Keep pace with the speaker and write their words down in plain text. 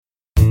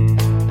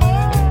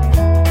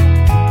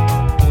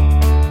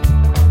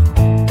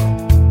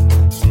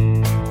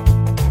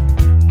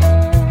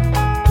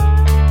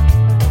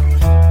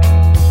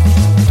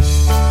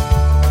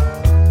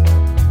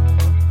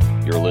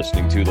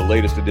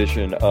latest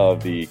edition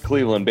of the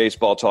Cleveland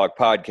Baseball Talk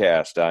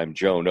podcast. I'm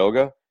Joe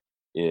Noga.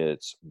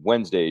 It's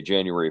Wednesday,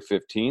 January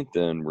 15th,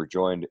 and we're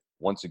joined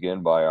once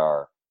again by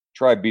our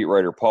Tribe beat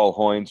writer, Paul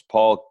Hoynes.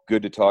 Paul,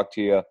 good to talk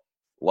to you.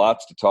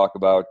 Lots to talk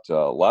about.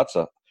 Lots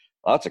of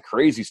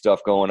crazy stuff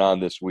going on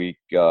this week,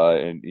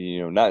 and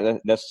not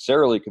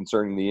necessarily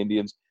concerning the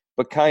Indians,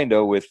 but kind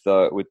of with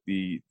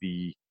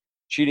the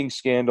cheating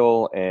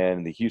scandal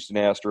and the Houston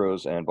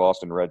Astros and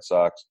Boston Red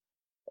Sox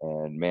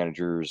and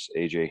managers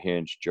A.J.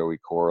 Hinch, Joey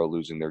Cora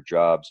losing their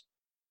jobs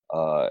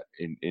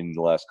in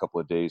the last couple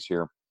of days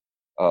here.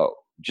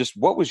 Just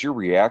what was your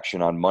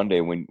reaction on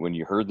Monday when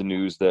you heard the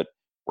news that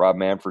Rob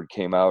Manfred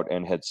came out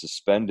and had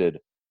suspended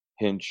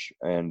Hinch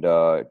and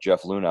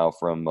Jeff Luhnow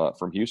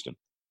from Houston?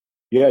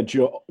 Yeah,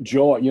 Joe.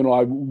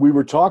 We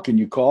were talking.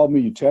 You called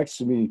me, you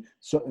texted me,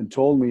 and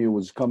told me it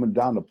was coming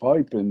down the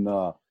pipe. And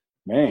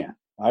man,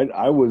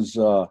 I was,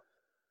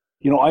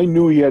 I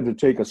knew he had to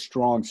take a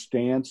strong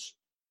stance,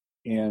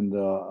 and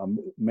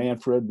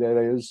Manfred, that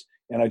is,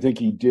 and I think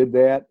he did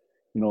that.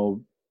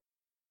 1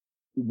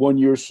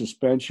 year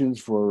suspensions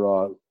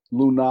for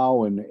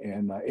Luhnow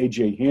and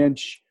A.J.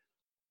 Hinch.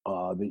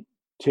 They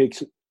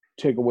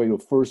take away the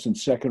first and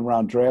second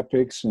round draft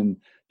picks in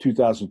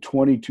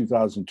 2020,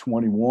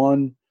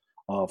 2021.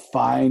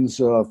 Fines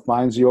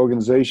the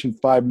organization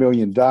 $5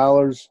 million,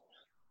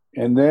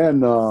 and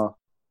then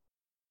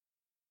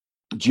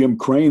Jim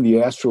Crane, the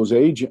Astros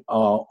agent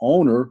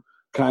owner,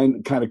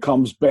 kind of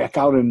comes back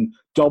out and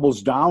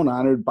doubles down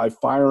on it by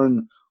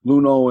firing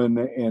Luhnow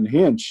and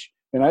Hinch.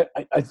 And I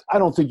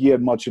don't think he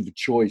had much of a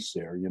choice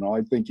there.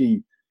 I think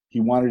he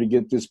wanted to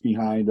get this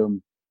behind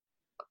him.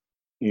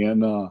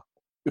 And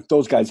if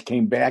those guys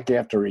came back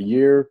after a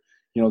year,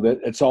 that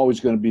it's always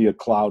going to be a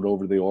cloud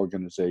over the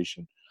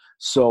organization.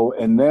 So,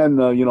 and then,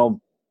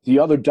 the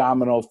other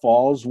domino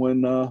falls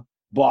when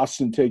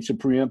Boston takes a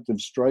preemptive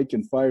strike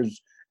and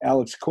fires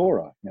Alex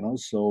Cora, and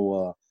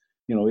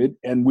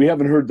we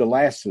haven't heard the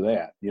last of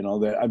that,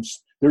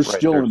 they're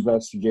still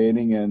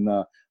investigating. And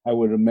I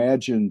would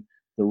imagine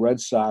the Red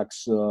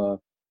Sox, are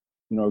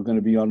going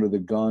to be under the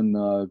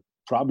gun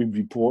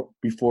probably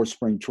before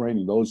spring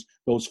training. Those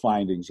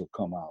findings will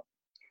come out.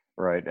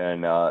 Right,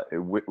 and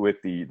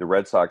with the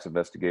Red Sox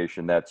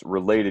investigation, that's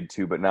related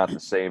to, but not the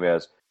same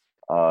as,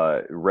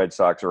 Red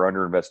Sox are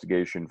under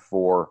investigation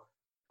for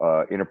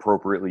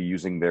inappropriately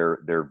using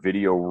their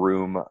video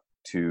room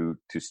to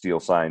steal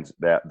signs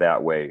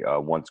that way.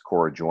 Once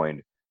Cora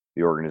joined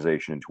the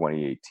organization in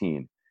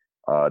 2018,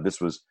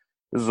 this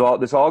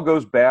all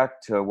goes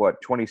back to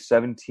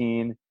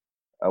 2017,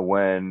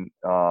 when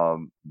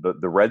the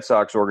Red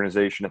Sox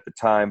organization at the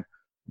time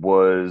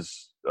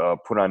was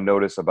put on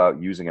notice about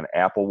using an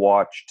Apple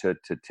Watch to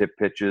tip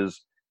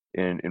pitches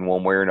in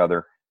one way or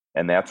another.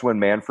 And that's when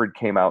Manfred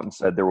came out and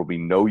said there will be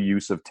no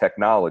use of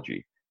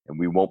technology, and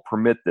we won't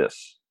permit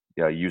this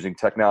using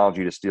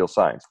technology to steal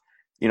signs.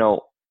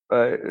 Paul,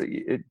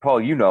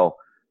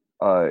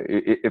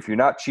 if you're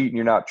not cheating,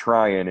 you're not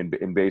trying.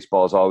 And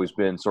baseball has always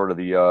been sort of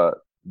the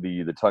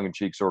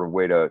tongue-in-cheek sort of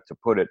way to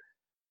put it.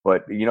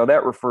 But,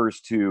 that refers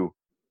to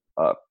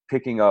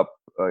picking up,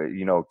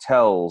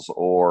 tells,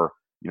 or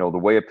the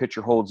way a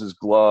pitcher holds his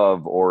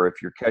glove, or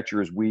if your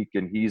catcher is weak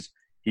and he's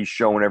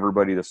showing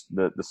everybody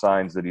the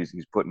signs that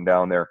he's putting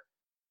down there.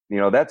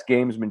 That's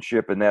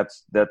gamesmanship, and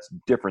that's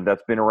different.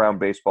 That's been around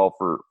baseball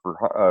for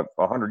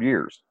 100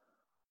 years.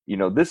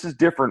 This is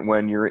different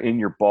when you're in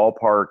your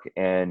ballpark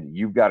and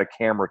you've got a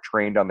camera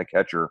trained on the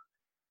catcher,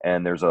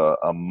 and there's a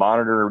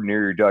monitor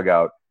near your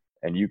dugout,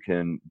 and you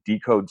can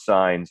decode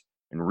signs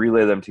and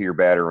relay them to your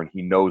batter, and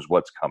he knows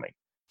what's coming.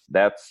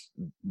 That's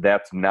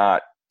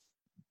not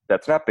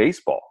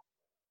baseball.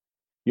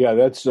 Yeah,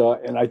 that's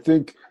and I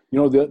think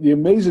the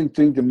amazing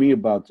thing to me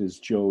about this,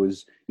 Joe,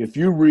 is if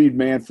you read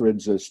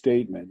Manfred's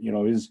statement,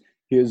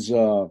 his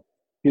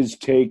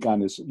take on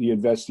the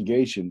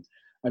investigation.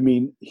 I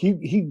mean, Jeff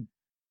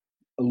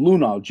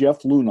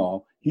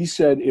Luhnow, he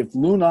said if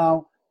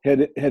Luhnow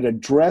had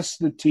addressed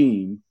the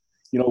team,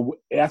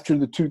 after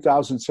the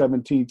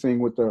 2017 thing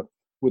with the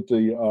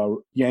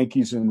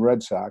Yankees and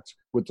Red Sox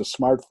with the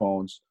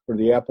smartphones or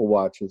the Apple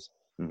Watches,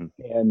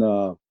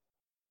 mm-hmm.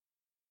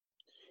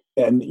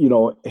 and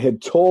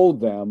had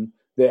told them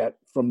that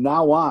from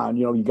now on,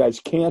 you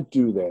guys can't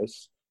do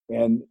this,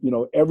 and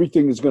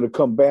everything is going to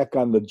come back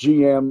on the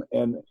GM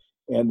and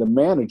the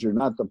manager,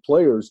 not the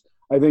players.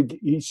 I think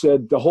he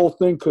said the whole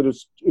thing would have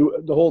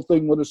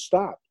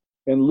stopped,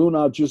 and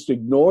Luhnow just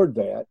ignored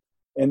that.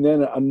 And then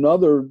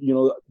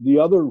the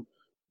other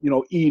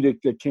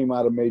edict that came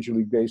out of Major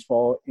League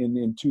Baseball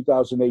in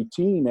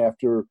 2018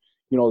 after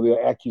the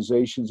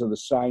accusations of the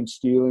sign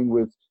stealing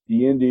with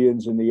the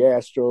Indians and the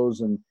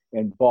Astros and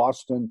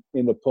Boston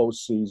in the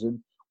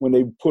postseason, when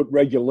they put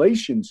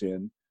regulations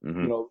in,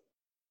 mm-hmm.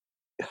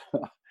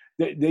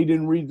 They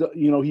didn't read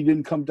he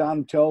didn't come down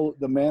and tell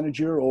the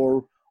manager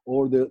or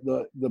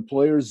the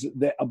players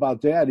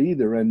about that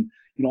either. And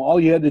all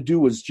you had to do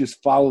was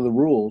just follow the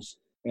rules,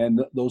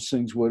 and those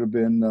things would have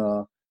been.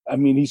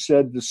 He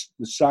said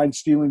the sign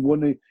stealing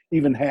wouldn't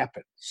even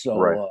happen. So,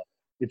 right.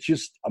 it's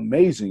just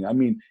amazing. I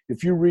mean,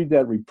 if you read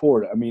that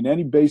report, I mean,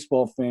 any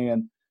baseball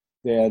fan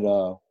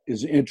that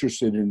is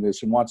interested in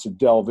this and wants to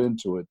delve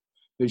into it,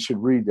 they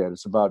should read that.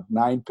 It's about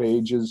 9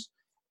 pages,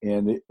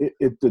 and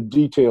the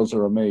details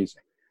are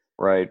amazing.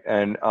 Right.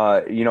 And,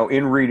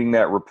 in reading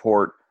that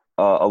report,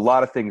 a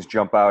lot of things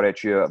jump out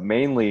at you.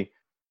 Mainly,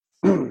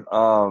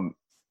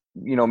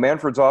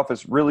 Manfred's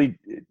office really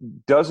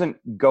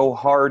doesn't go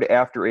hard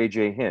after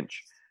A.J.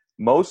 Hinch,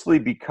 mostly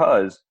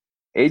because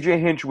A.J.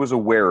 Hinch was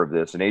aware of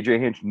this, and A.J.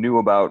 Hinch knew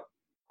about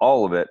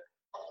all of it.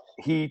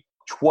 He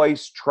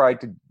twice tried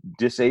to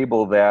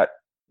disable that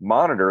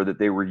monitor that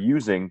they were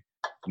using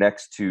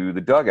next to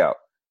the dugout.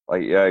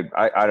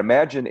 I'd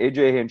imagine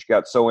A.J. Hinch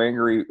got so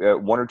angry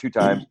 1 or 2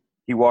 times,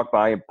 he walked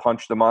by and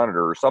punched the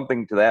monitor or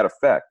something to that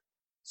effect,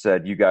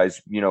 said, you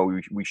guys,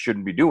 we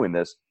shouldn't be doing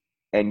this.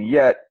 And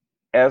yet,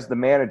 as the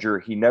manager,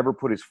 he never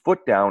put his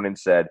foot down and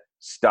said,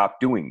 stop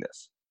doing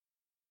this.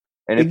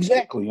 And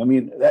exactly. I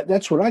mean,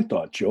 that's what I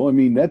thought, Joe. I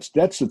mean, that's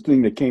the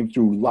thing that came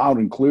through loud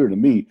and clear to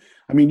me.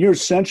 I mean, you're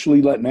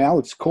essentially letting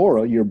Alex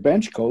Cora, your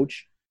bench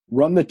coach,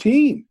 run the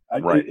team.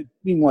 Right. It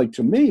seemed like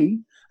to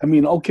me, I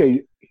mean,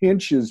 okay,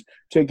 Hinch is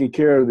taking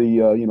care of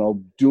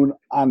the, doing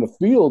on the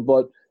field,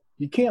 but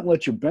you can't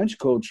let your bench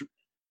coach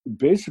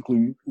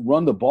basically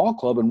run the ball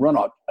club and run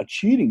a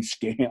cheating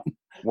scam.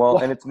 Well,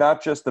 and it's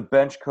not just the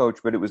bench coach,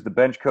 but it was the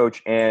bench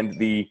coach and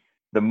the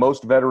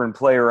most veteran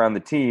player on the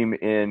team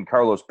in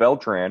Carlos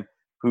Beltran,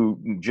 who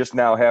just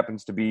now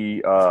happens to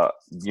be,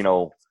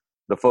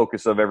 the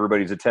focus of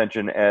everybody's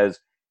attention as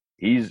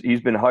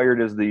he's been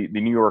hired as the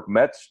New York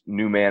Mets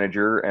new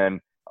manager. And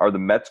are the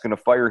Mets going to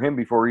fire him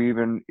before he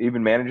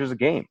even manages a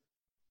game?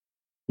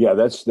 Yeah,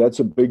 that's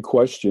a big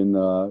question.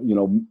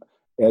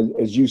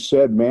 As you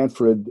said,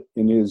 Manfred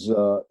in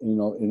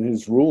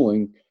his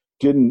ruling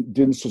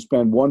didn't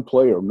suspend one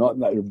player,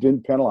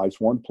 didn't penalize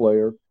one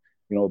player.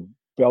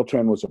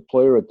 Beltran was a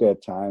player at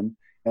that time,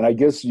 and I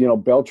guess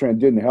Beltran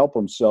didn't help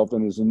himself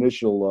in his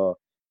initial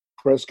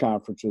press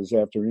conferences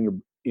after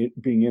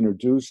being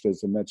introduced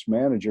as the Mets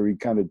manager. He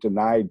kind of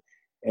denied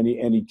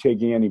any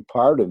taking any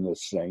part in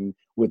this thing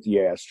with the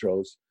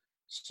Astros.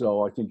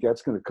 So I think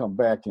that's going to come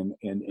back and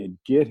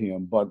get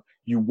him. But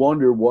you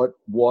wonder what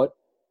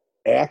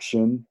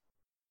action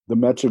the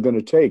Mets are going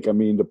to take. I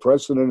mean, the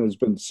precedent has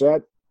been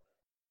set,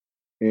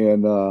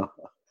 and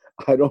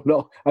I don't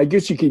know. I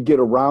guess you could get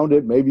around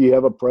it. Maybe you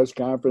have a press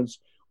conference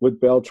with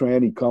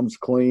Beltran. He comes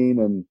clean,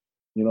 and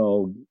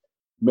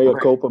mea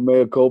culpa,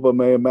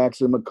 mea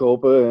maxima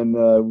culpa, and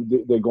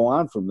they go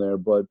on from there.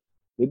 But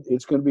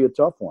it's going to be a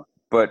tough one.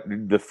 But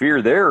the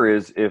fear there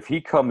is if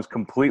he comes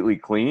completely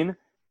clean,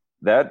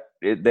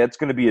 that's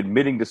going to be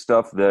admitting to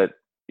stuff that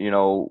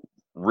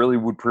really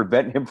would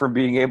prevent him from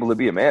being able to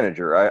be a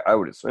manager. I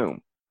would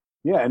assume.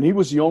 Yeah, and he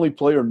was the only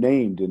player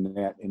named in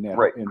that.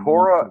 Right,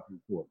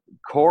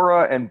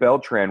 Cora and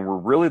Beltran were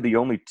really the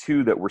only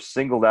two that were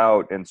singled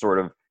out and sort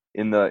of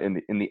in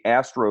the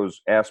Astros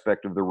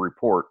aspect of the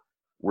report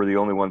were the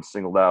only ones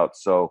singled out.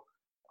 So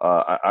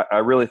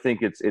I really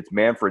think it's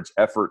Manfred's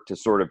effort to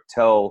sort of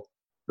tell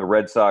the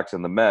Red Sox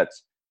and the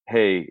Mets,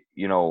 hey,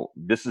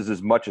 this is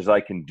as much as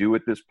I can do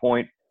at this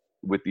point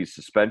with these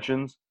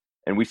suspensions.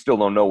 And we still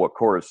don't know what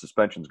Cora's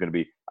suspension is going to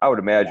be. I would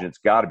imagine it's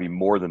got to be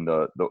more than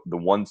the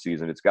 1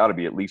 season. It's got to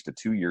be at least a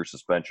 2-year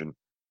suspension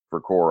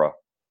for Cora.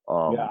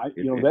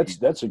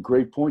 That's a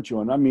great point, Joe.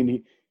 And I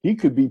mean, he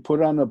could be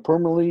put on a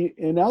permanently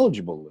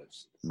ineligible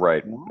list.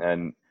 Right.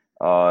 And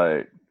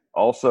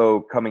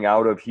also coming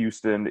out of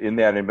Houston in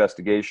that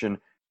investigation,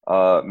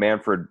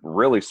 Manfred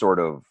really sort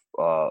of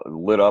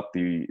lit up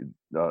the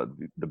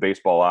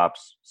baseball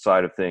ops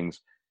side of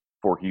things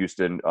for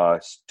Houston.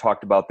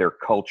 Talked about their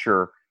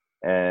culture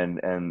and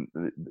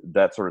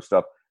that sort of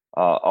stuff.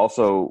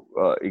 Also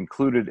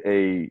included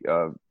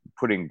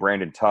putting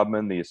Brandon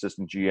Tubman, the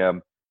assistant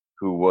GM,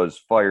 who was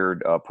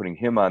fired, putting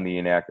him on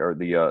the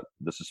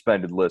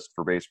suspended list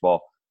for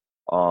baseball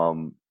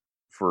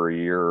for a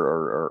year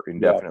or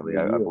indefinitely,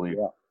 I believe.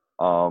 Yeah.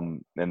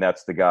 And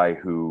that's the guy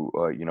who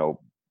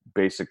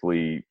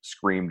basically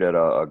screamed at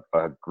a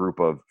group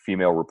of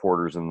female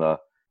reporters in the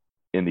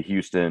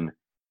Houston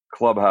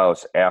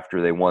clubhouse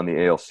after they won the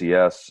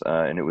ALCS,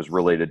 and it was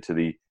related to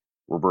the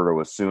Roberto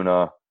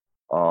Osuna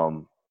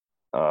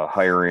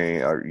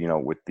hiring,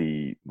 with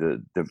the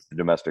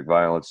domestic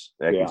violence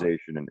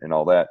accusation and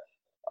all that.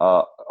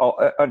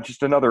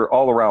 Just another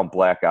all-around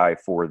black eye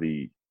for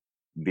the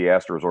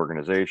Astros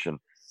organization,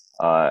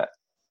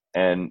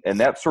 and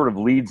that sort of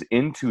leads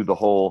into the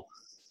whole,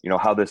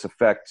 how this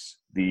affects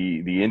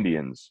the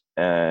Indians,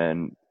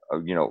 and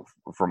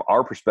from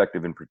our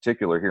perspective in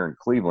particular here in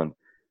Cleveland,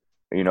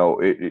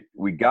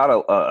 we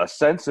got a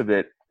sense of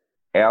it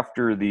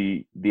after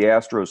the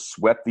Astros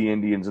swept the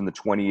Indians in the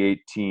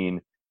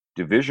 2018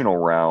 divisional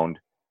round,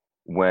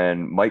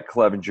 when Mike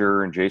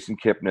Clevenger and Jason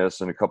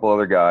Kipnis and a couple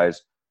other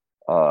guys,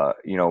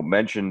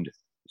 mentioned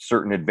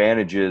certain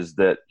advantages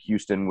that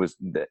Houston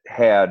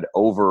had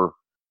over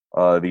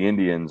the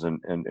Indians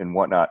and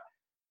whatnot.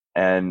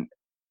 And,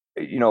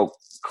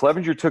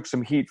 Clevenger took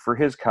some heat for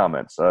his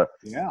comments.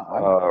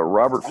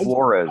 Robert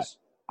Flores.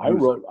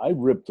 I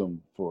ripped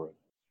them for it.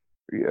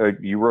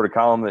 You wrote a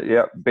column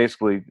that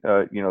basically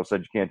said you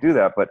can't do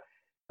that, but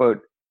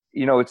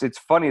it's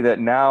funny that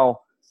now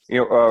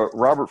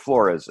Robert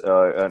Flores,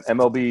 an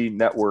MLB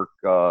Network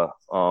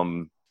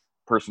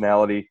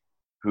personality,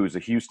 who's a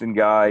Houston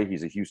guy,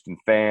 he's a Houston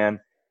fan,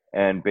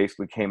 and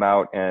basically came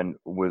out and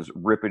was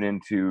ripping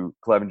into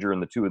Clevenger,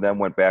 and the two of them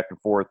went back and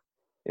forth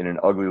in an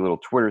ugly little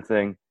Twitter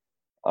thing.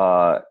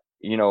 Now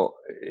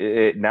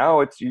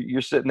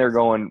you're sitting there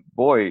going,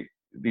 boy,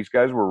 these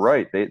guys were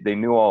right. They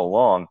knew all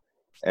along,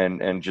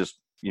 and just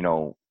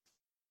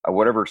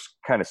whatever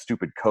kind of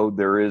stupid code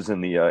there is in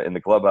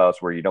the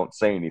clubhouse where you don't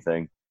say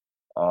anything.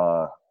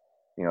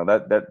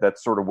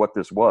 That's sort of what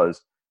this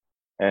was.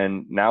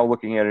 And now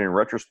looking at it in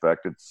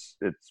retrospect, it's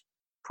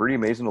pretty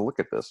amazing to look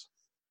at this.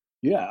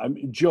 Yeah, I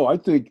mean, Joe, I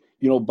think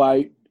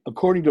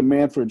according to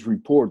Manfred's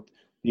report,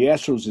 the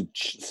Astros had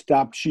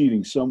stopped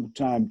cheating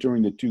sometime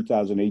during the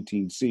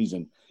 2018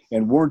 season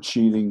and were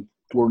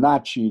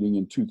not cheating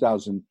in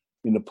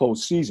in the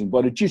postseason.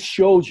 But it just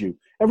shows you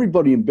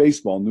everybody in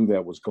baseball knew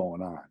that was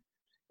going on,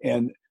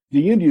 and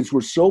the Indians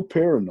were so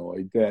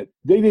paranoid that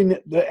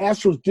the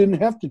Astros didn't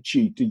have to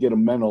cheat to get a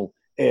mental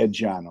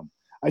edge on them.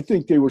 I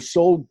think they were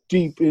so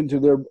deep into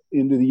the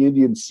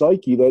Indian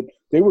psyche that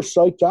they were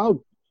psyched out,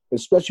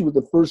 especially with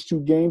the first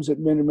two games at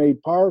Minute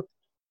Maid Park.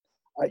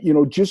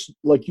 Just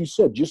like you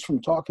said, just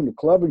from talking to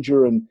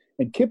Clevenger and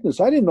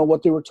Kipnis, I didn't know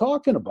what they were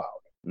talking about.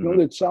 Mm-hmm.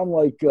 They'd sound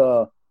like,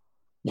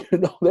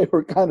 they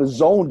were kind of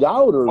zoned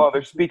out.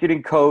 They're speaking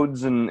in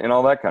codes and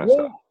all that kind of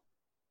stuff.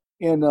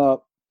 And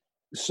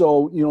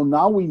so,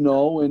 now we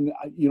know. And,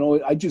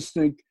 I just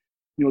think,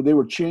 they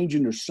were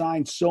changing their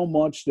signs so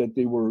much that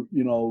they were,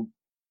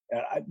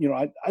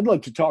 I'd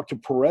like to talk to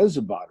Perez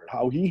about it,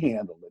 how he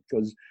handled it,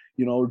 because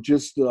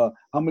just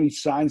how many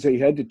signs they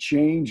had to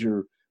change,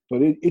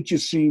 but it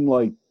just seemed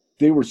like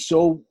they were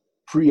so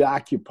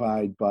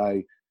preoccupied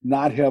by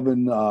not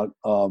having the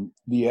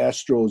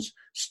Astros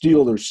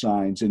steal their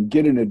signs and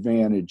get an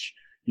advantage,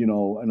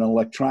 an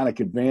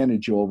electronic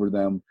advantage over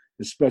them,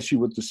 especially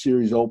with the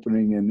series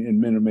opening in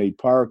Minute Maid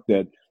Park,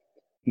 that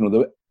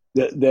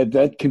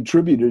that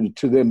contributed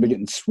to them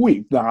getting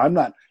swept. Now, I'm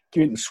not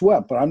getting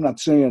swept, but I'm not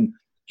saying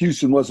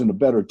Houston wasn't a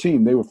better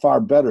team. They were far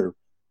better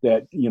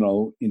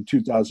in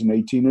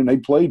 2018, and they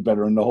played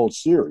better in the whole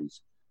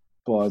series.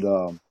 But,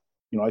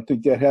 I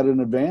think that had an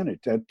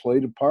advantage. That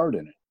played a part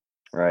in it.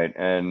 Right.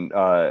 And,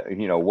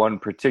 one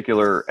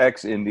particular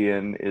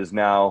ex-Indian is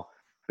now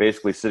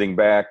basically sitting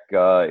back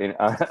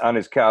on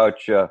his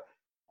couch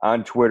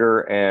on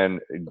Twitter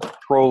and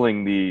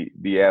trolling the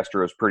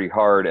Astros pretty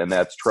hard, and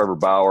that's Trevor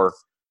Bauer.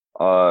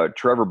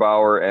 Trevor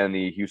Bauer and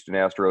the Houston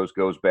Astros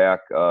goes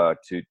back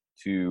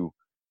to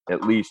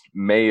at least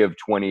May of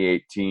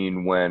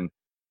 2018, when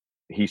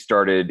he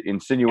started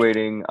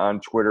insinuating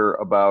on Twitter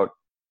about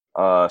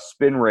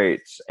spin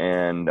rates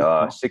and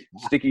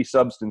sticky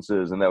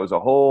substances, and that was a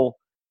whole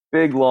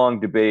big long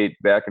debate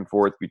back and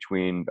forth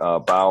between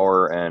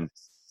Bauer and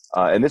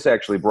this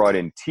actually brought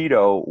in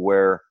Tito,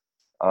 where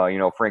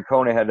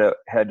Francona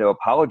had to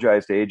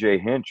apologize to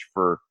AJ Hinch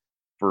for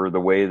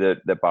the way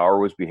that Bauer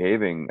was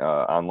behaving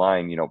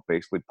online,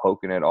 basically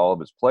poking at all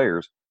of his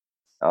players.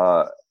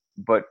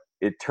 But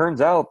it turns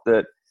out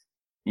that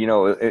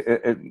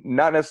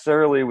not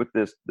necessarily with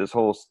this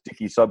whole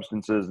sticky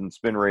substances and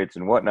spin rates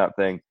and whatnot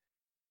thing,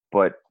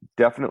 but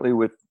definitely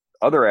with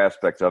other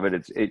aspects of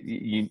it.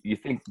 You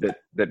think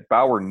that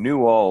Bauer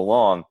knew all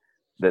along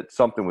that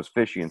something was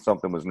fishy and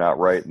something was not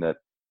right, and that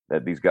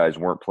these guys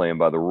weren't playing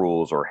by the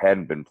rules or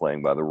hadn't been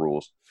playing by the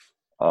rules.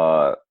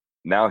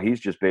 Now he's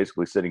just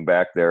basically sitting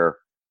back there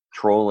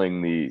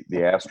trolling the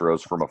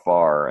Astros from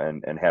afar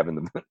and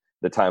having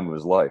the time of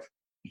his life.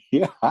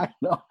 Yeah, I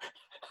know.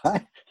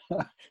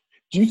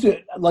 Do you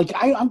think,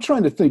 I'm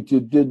trying to think,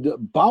 did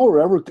Bauer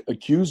ever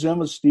accuse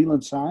them of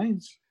stealing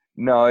signs?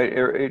 No,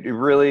 it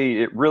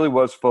really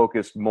was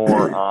focused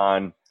more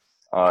on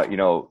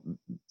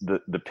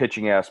the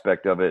pitching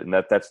aspect of it, and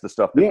that's the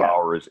stuff that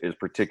Bauer is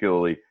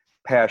particularly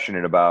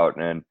passionate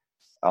about. And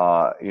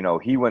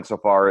he went so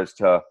far as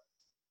to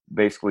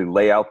basically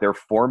lay out their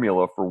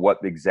formula for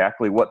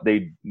exactly what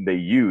they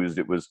used.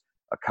 It was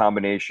a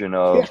combination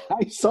of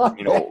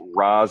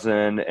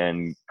rosin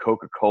and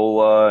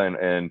Coca-Cola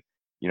and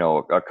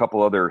a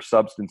couple other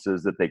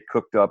substances that they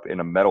cooked up in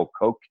a metal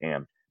Coke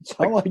can. It's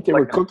not like they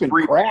were cooking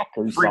crack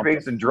or something.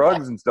 Freebase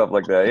drugs and stuff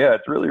like that. Yeah,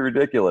 it's really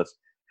ridiculous.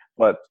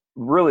 But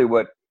really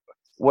what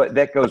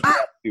that goes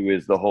back to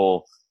is the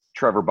whole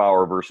Trevor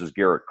Bauer versus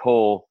Garrett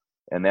Cole,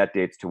 and that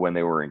dates to when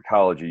they were in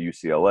college at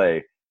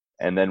UCLA.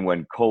 And then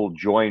when Cole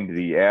joined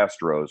the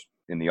Astros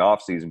in the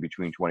offseason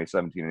between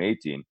 2017 and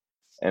 18,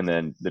 and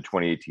then the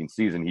 2018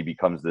 season, he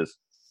becomes this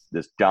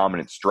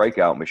dominant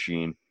strikeout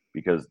machine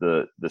because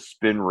the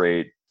spin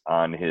rate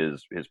on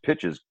his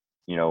pitches,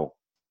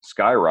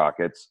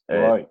 skyrockets.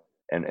 Right.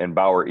 And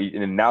Bauer,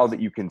 and now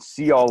that you can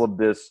see all of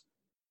this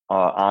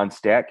on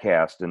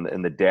StatCast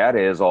and the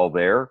data is all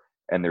there,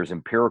 and there's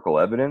empirical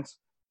evidence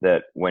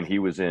that when he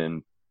was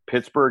in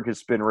Pittsburgh, his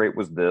spin rate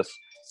was this,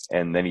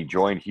 and then he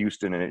joined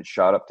Houston and it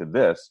shot up to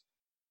this.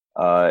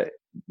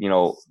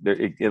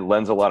 it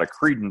lends a lot of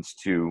credence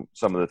to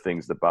some of the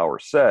things that Bauer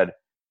said.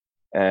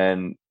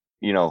 And,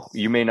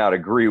 you may not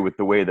agree with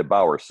the way that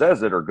Bauer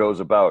says it or goes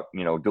about,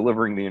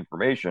 delivering the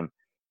information,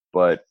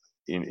 but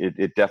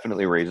it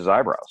definitely raises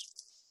eyebrows.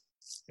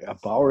 Yeah,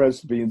 Bauer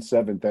has to be in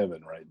seventh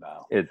heaven right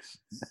now. It's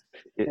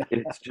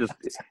just,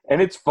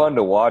 and it's fun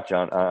to watch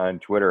on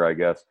Twitter, I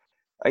guess.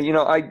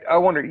 I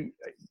wonder,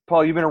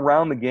 Paul, you've been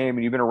around the game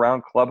and you've been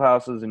around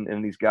clubhouses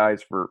and these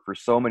guys for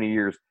so many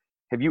years.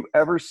 Have you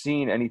ever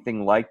seen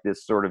anything like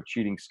this sort of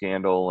cheating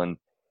scandal?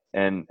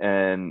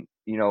 And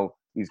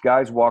these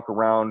guys walk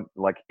around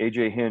like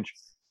AJ Hinch,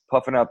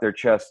 puffing out their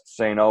chests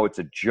saying, "Oh, it's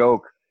a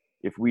joke.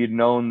 If we had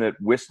known that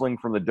whistling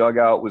from the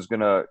dugout was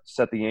going to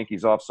set the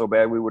Yankees off so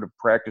bad, we would have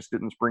practiced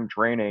it in spring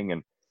training."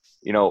 And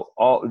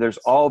there's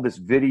all this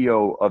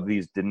video of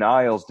these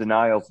denials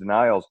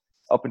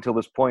up until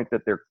this point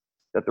that the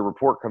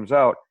report comes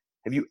out.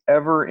 Have you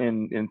ever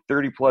in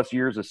 30 plus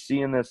years of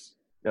seeing this,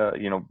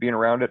 being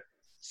around it,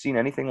 seen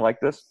anything like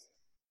this?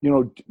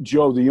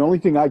 Joe, the only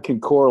thing I can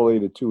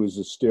correlate it to is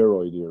the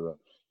steroid era,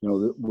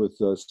 with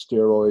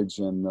steroids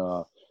and,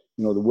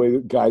 the way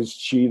that guys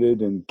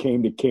cheated and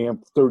came to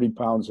camp 30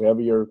 pounds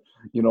heavier,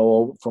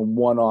 from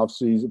one off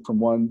season, from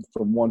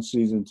one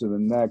season to the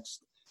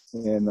next.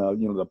 And,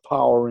 the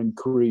power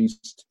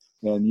increased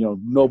and,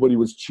 nobody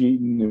was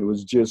cheating. It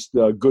was just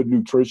good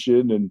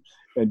nutrition and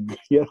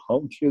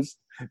just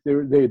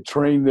they had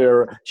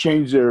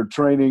changed their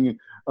training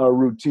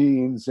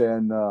routines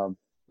and,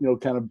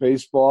 kind of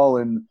baseball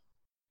and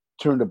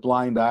turned a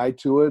blind eye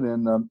to it.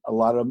 And a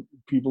lot of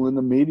people in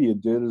the media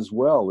did as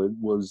well. It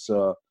was,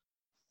 it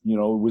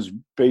was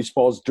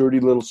baseball's dirty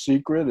little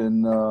secret,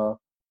 and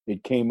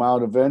it came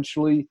out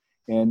eventually,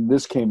 and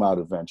this came out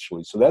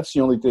eventually. So that's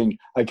the only thing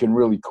I can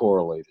really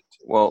correlate it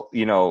to. Well,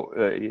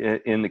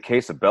 in the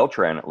case of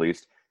Beltran, at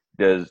least,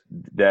 does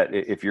that,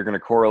 if you're going to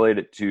correlate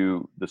it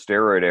to the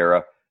steroid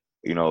era,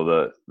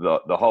 the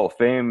Hall of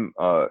Fame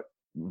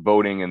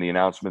voting and the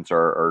announcements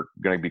are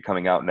going to be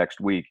coming out next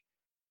week.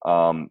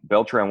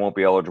 Beltran won't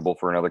be eligible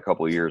for another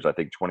couple of years, I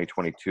think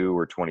 2022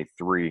 or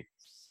 23.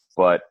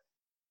 But,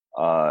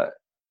 how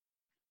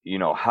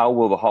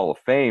will the Hall of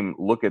Fame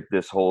look at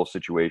this whole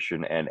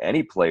situation and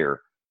any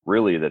player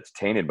really that's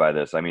tainted by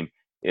this? I mean,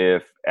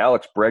 if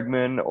Alex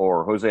Bregman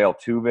or Jose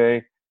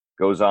Altuve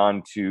goes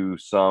on to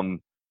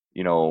some,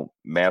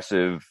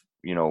 massive,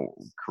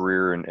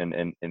 career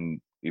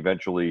and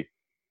eventually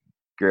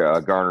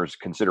garners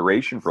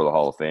consideration for the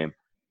Hall of Fame,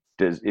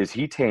 is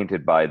he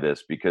tainted by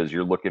this? Because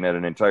you're looking at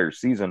an entire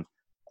season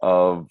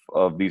of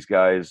these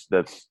guys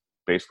that's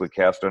basically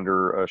cast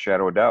under a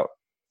shadow of doubt.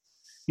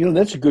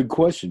 That's a good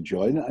question,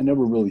 Joe. I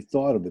never really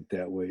thought of it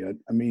that way.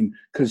 I mean,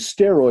 because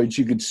steroids,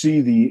 you could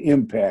see the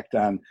impact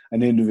on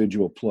an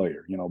individual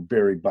player.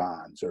 Barry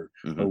Bonds or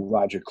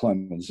Roger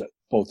Clemens,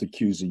 both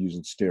accused of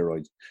using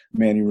steroids.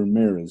 Manny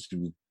Ramirez,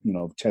 who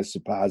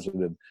tested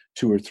positive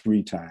 2 or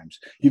 3 times.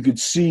 You could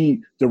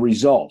see the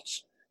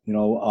results.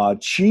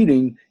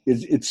 Cheating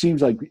it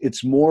seems like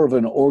it's more of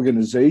an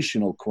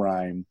organizational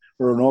crime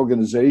or an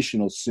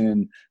organizational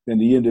sin than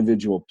the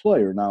individual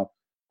player. Now,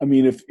 I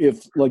mean, if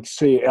like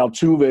say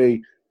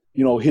Altuve,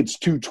 hits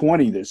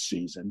 220 this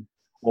season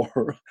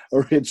or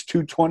hits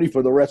 220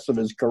 for the rest of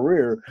his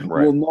career,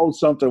 right, we'll know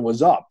something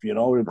was up.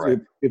 Right.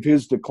 If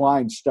his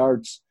decline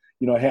starts,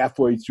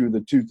 halfway through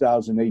the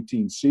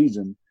 2018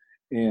 season,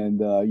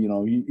 and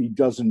he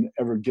doesn't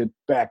ever get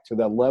back to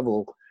that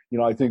level,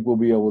 I think we'll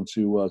be able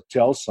to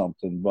tell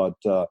something. But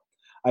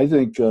I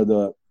think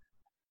the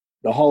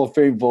Hall of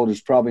Fame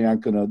voters probably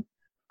aren't going to.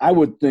 I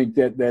would think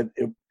that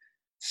if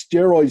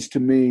steroids to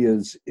me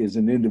is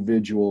an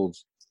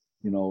individual's,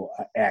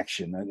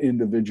 action, an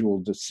individual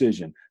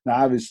decision.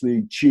 Now,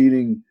 obviously,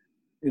 cheating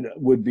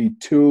would be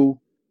too,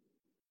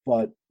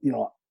 but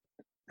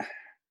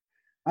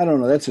I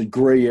don't know. That's a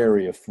gray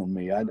area for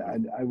me.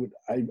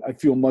 I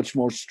feel much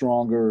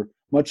stronger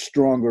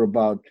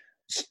about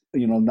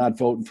not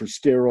voting for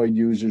steroid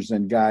users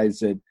than guys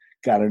that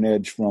got an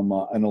edge from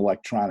an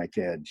electronic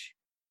edge.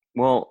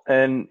 Well,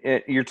 and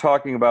you're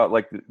talking about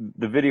like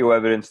the video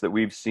evidence that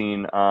we've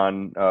seen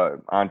on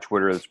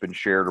Twitter that's been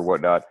shared or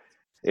whatnot.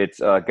 It's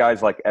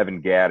guys like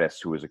Evan Gattis,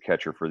 who was a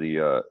catcher for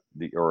a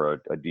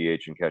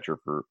DH and catcher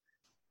for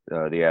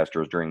the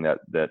Astros during that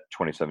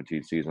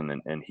 2017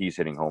 season, and he's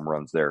hitting home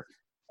runs there.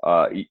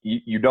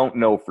 You don't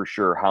know for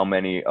sure how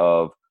many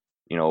of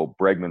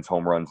Bregman's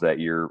home runs that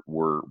year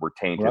were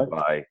tainted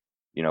by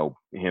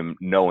him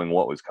knowing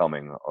what was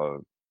coming,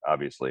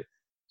 obviously.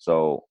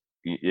 So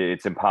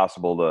it's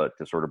impossible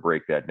to sort of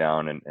break that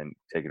down and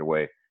take it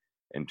away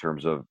in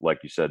terms of, like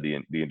you said,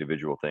 the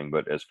individual thing.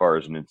 But as far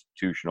as an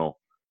institutional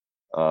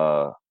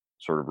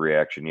sort of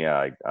reaction,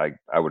 yeah,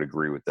 I would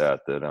agree with that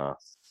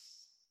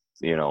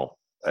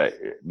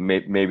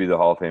maybe the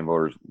Hall of Fame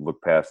voters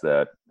look past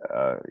that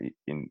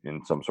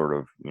in some sort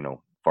of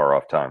far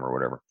off time or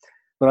whatever.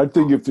 But I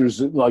think if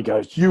there's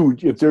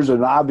if there's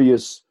an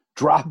obvious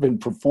drop in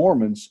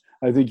performance,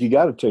 I think you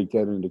got to take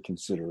that into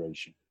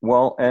consideration.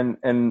 Well,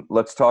 and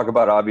let's talk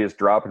about obvious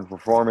drop in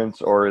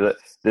performance or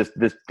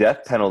this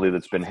death penalty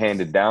that's been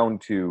handed down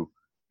to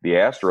the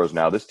Astros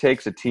now. This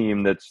takes a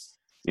team that's,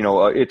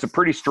 it's a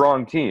pretty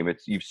strong team.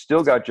 You've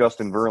still got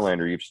Justin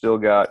Verlander, you've still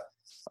got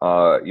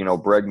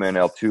Bregman,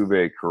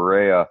 Altuve,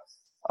 Correa,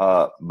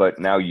 but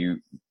now you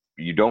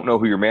don't know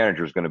who your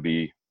manager is going to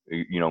be,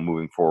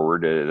 moving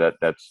forward.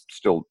 That's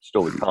still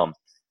to come.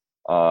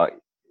 I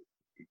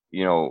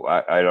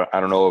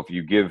don't know if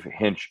you give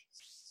Hinch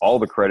all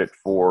the credit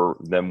for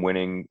them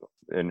winning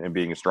and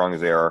being as strong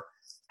as they are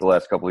the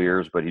last couple of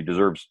years, but he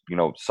deserves,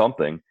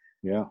 something.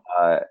 Yeah.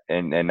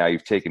 And now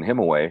you've taken him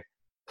away.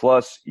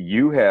 Plus,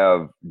 you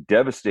have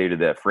devastated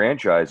that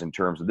franchise in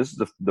terms of this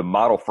is the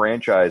model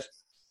franchise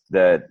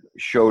that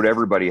showed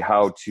everybody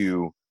how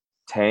to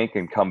tank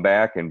and come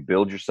back and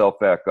build yourself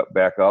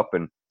back up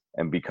and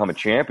become a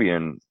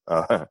champion.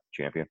 But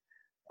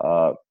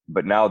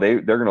now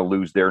they're going to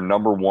lose their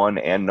number 1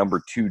 and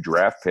number 2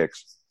 draft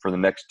picks for the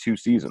next 2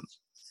 seasons.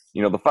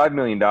 The $5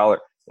 million,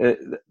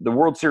 the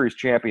World Series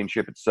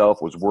championship itself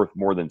was worth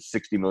more than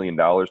 $60 million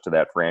to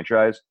that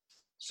franchise.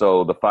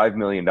 So the $5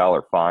 million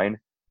fine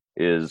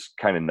is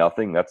kind of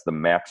nothing. That's the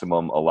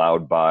maximum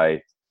allowed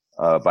by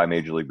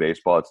Major League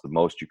Baseball. It's the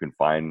most you can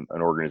fine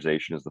an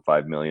organization is the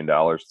 $5 million.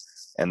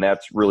 And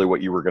that's really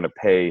what you were going to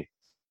pay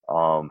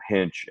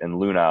Hinch and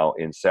Lunau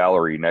in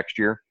salary next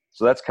year.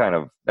 So that's kind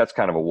of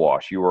a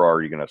wash. You were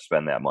already going to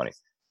spend that money.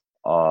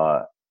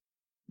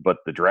 But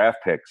the draft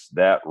picks,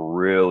 that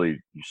really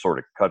sort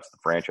of cuts the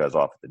franchise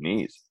off at the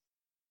knees.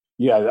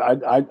 Yeah,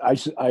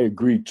 I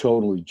agree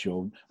totally,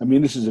 Joe. I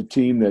mean, this is a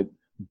team that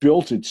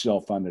built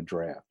itself on the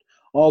draft.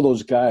 All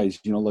those guys,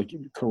 like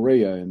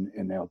Correa and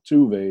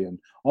Altuve and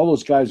all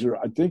those guys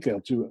I think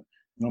Altuve,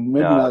 maybe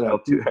not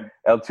Altuve.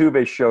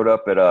 Altuve showed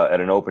up at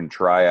an open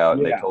tryout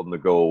and they told him to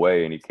go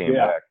away and he came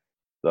back.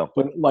 So,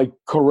 but like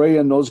Correa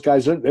and those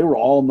guys, they were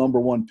all number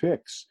 1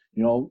 picks,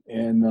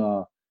 and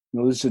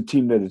this is a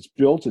team that has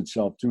built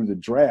itself through the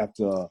draft.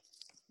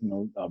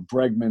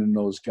 Bregman and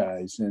those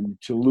guys, and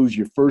to lose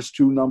your first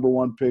 2 number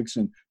 1 picks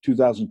in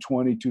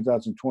 2020,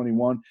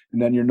 2021,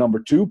 and then your number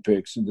 2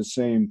 picks in the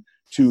same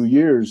 2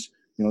 years,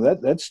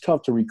 that's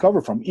tough to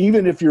recover from.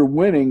 Even if you're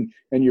winning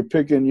and you're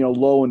picking,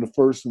 low in the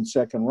first and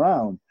second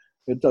round,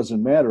 it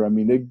doesn't matter. I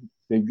mean,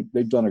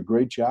 they've done a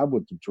great job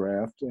with the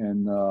draft,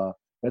 and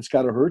that's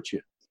got to hurt you.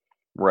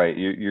 Right,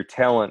 your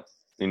talent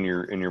in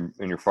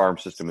your farm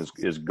system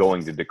is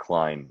going to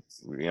decline,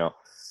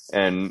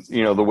 and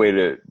the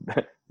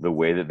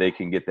way that they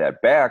can get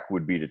that back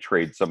would be to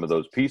trade some of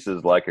those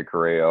pieces like a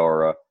Correa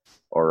or a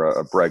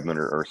Bregman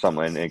or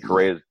someone. And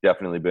Correa has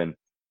definitely been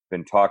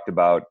talked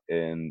about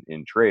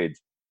in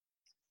trades,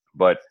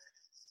 but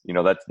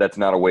that's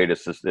not a way to,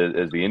 as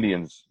the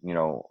Indians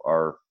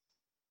are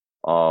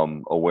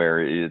aware,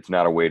 it's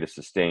not a way to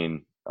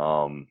sustain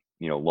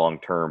long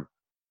term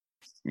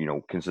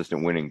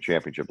consistent winning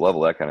championship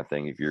level, that kind of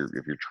thing, if you're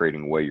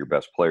trading away your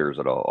best players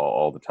at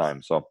all the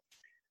time. So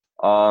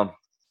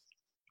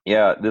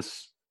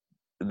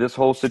this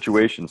whole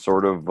situation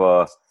sort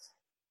of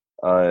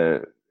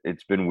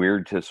it's been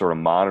weird to sort of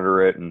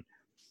monitor it. And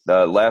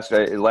the last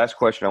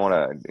question I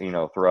want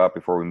to throw out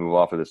before we move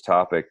off of this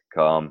topic,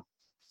 I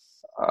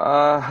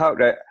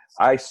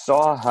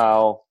saw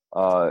how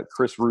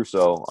Chris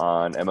Russo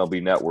on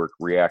MLB Network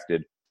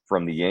reacted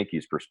from the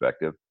Yankees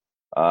perspective.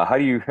 How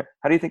do you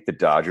think the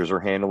Dodgers are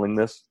handling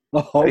this?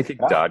 How do you think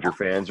Dodger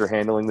fans are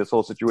handling this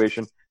whole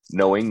situation,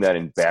 knowing that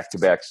in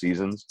back-to-back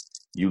seasons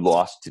you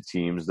lost to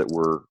teams that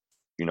were,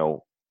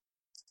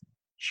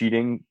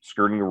 cheating,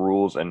 skirting the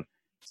rules, and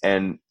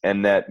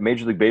that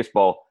Major League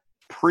Baseball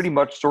pretty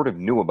much sort of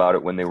knew about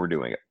it when they were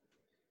doing it?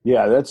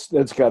 Yeah, that's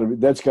got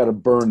to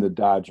burn the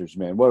Dodgers,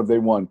 man. What have they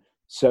won?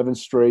 7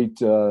 straight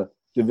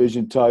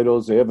division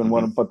titles. They haven't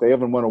won, but they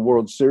haven't won a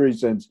World Series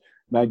since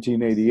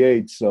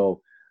 1988.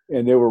 So.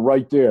 And they were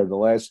right there the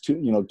last 2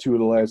 of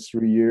the last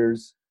 3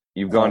 years.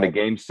 You've gone to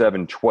Game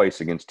 7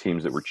 twice against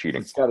teams that were cheating.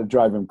 It's got to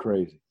drive him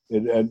crazy.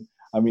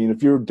 I mean,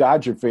 if you're a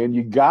Dodger fan,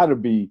 you've got to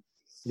be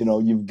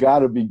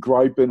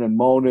griping and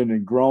moaning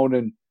and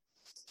groaning.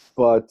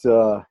 But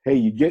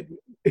hey,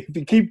 if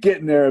you keep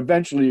getting there,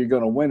 eventually you're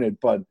going to win it.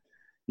 But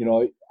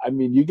I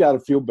mean, you got to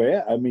feel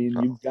bad. I mean,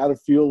 you got to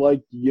feel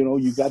like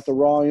you got the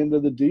raw end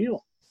of the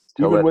deal,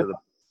 even with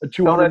a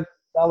 $200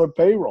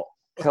 payroll.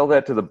 Tell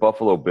that to the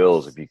Buffalo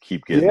Bills if you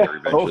keep getting there.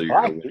 Eventually,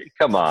 you're going to win.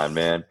 Come on,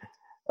 man.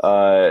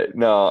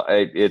 No,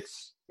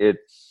 it's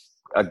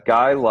a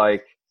guy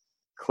like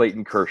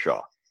Clayton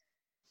Kershaw.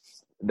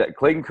 That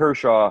Clayton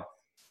Kershaw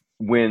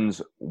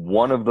wins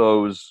one of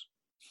those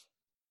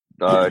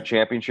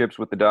championships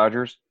with the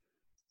Dodgers,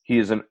 he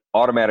is an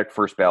automatic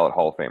first ballot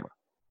Hall of Famer.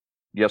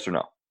 Yes or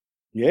no?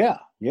 Yeah,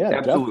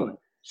 absolutely. Definitely.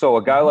 So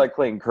a guy like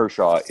Clayton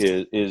Kershaw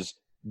is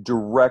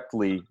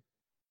directly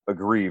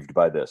aggrieved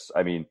by this.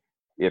 I mean,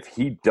 if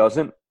he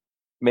doesn't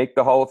make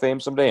the Hall of Fame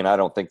someday, and I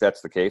don't think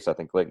that's the case, I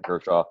think Clayton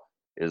Kershaw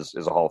is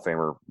a Hall of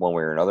Famer one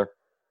way or another.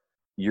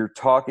 You're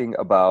talking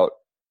about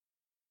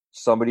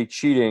somebody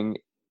cheating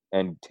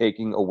and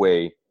taking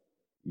away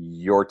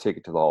your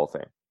ticket to the Hall of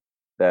Fame.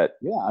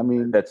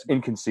 That's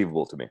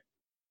inconceivable to me.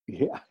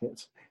 Yeah,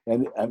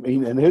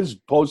 and his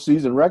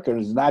postseason record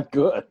is not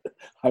good.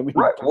 I mean,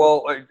 right.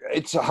 Well,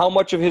 it's how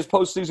much of his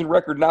postseason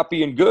record not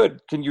being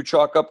good can you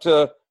chalk up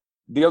to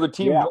the other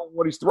team knowing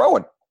what he's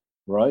throwing?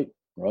 Right.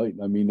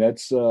 I mean,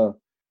 that's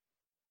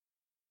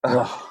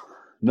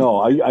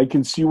no, I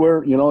can see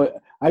where,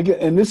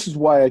 and this is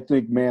why I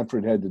think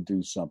Manfred had to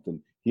do something.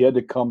 He had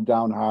to come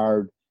down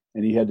hard,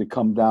 and he had to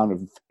come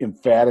down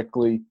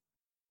emphatically.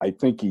 I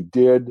think he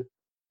did.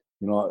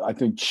 I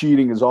think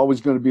cheating is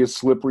always going to be a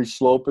slippery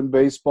slope in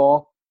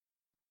baseball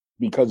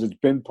because it's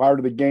been part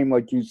of the game,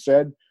 like you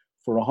said,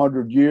 for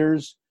 100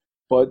 years.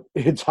 But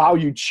it's how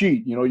you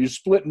cheat. You're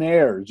splitting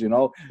hairs.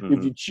 Mm-hmm.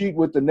 If you cheat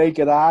with the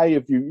naked eye,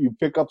 if you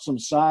pick up some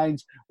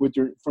signs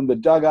from the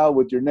dugout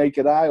with your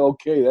naked eye,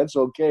 okay, that's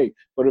okay.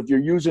 But if you're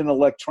using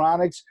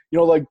electronics,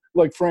 like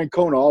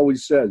Francona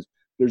always says,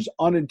 there's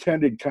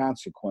unintended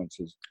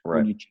consequences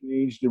when you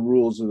change the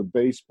rules of the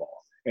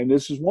baseball, and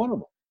this is one of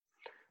them.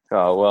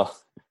 Oh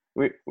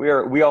well,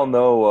 we all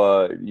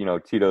know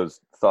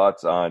Tito's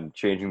thoughts on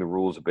changing the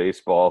rules of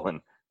baseball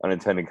and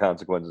unintended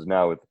consequences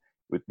now with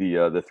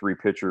the three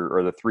pitcher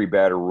or the three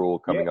batter rule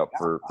coming up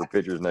for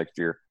pitchers next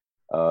year.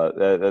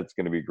 That's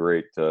going to be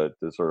great to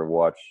sort of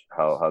watch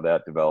how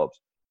that develops.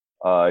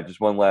 Just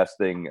one last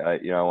thing, I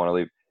want to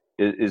leave.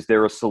 Is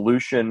there a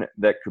solution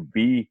that could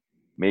be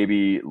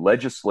maybe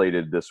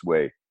legislated this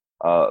way?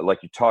 Like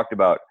you talked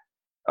about,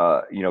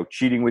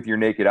 cheating with your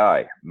naked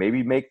eye.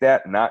 Maybe make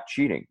that not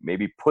cheating.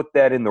 Maybe put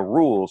that in the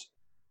rules,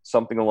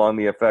 something along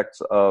the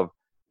effects of,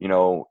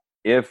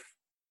 if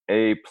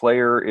a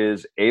player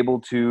is able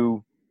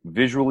to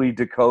visually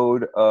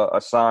decode a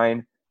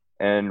sign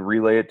and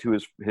relay it to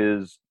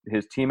his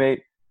teammate,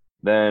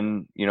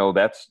 then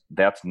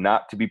that's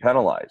not to be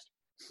penalized.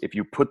 If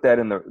you put that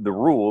in the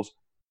rules,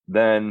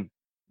 then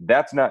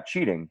that's not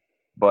cheating,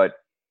 but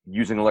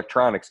using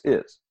electronics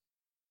is.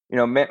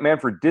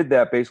 Manfred did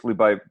that basically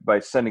by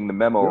sending the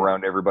memo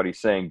around everybody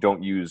saying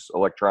don't use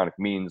electronic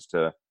means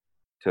to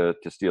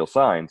steal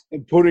signs,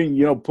 and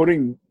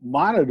putting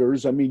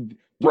monitors. I mean,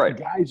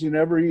 guys in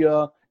every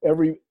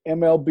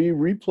MLB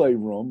replay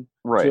room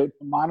to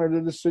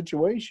monitor the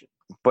situation.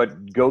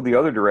 But go the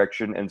other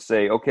direction and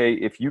say, okay,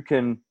 if you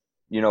can,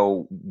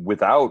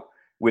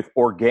 with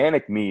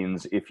organic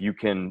means, if you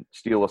can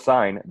steal a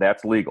sign,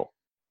 that's legal.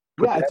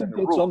 I think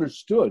it's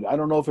understood. I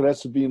don't know if it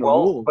has to be in a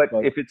rule. But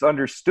if it's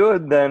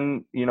understood,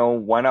 then,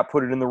 why not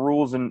put it in the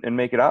rules and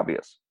make it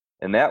obvious?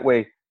 And that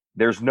way,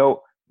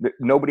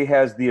 nobody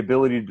has the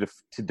ability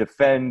to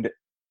defend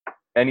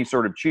any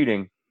sort of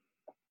cheating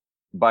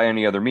by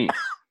any other means.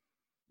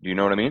 Do you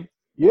know what I mean?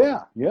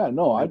 Yeah.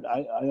 No, I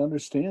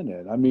understand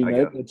that. I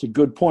mean, that's a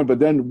good point. But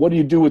then what do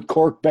you do with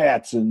cork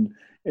bats and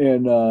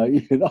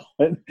the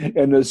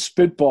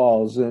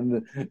spitballs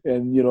and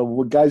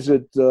guys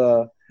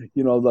that,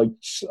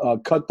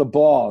 cut the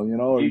ball,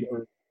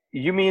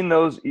 You mean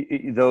those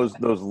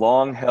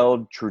long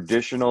held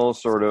traditional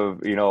sort of,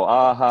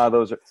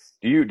 those are,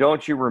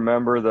 don't you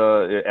remember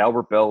the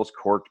Albert Bell's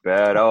corked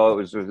bat? Oh, it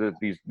was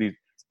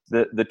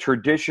the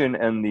tradition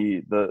and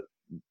the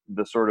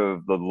sort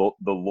of the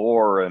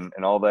lore and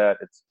all that.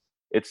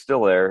 It's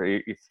still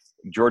there.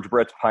 George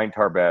Brett's pine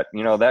tar bat,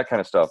 that kind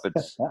of stuff.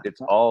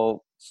 It's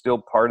all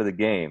still part of the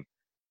game.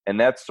 And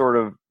that's sort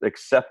of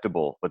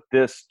acceptable, but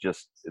this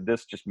just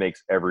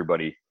makes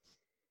everybody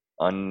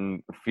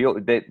feel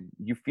that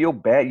you feel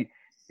bad.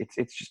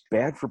 It's just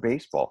bad for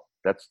baseball.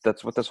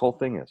 That's what this whole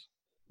thing is.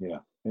 Yeah,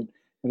 and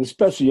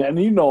especially, and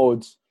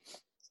it's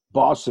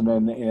Boston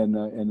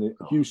and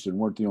Houston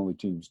weren't the only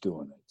teams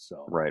doing it.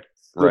 So right.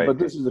 But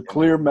this is a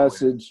clear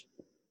message,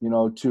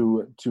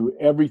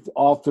 to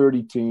all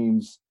 30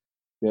 teams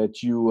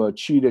that you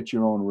cheat at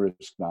your own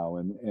risk now,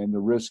 and the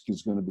risk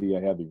is going to be a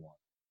heavy one.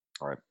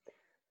 All right.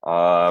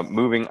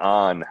 Moving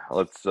on,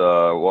 let's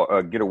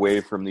get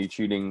away from the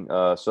cheating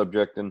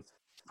subject and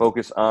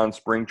focus on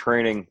spring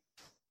training.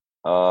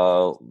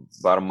 About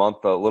a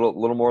month, a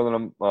little more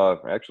than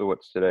actually,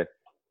 what's today?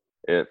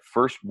 The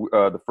first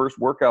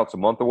workout's a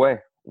month away.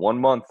 1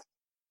 month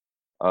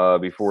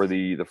before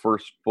the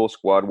first full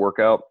squad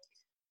workout.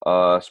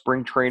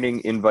 Spring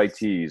training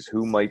invitees.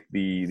 Who might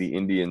the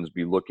Indians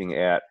be looking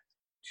at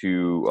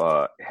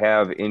to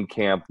have in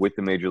camp with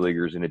the major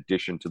leaguers in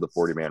addition to the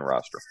 40-man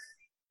roster?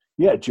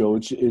 Yeah, Joe,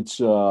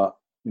 it's I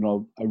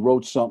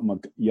wrote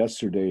something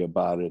yesterday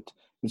about it.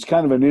 It's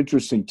kind of an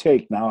interesting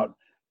take. Now,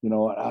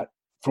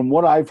 from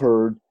what I've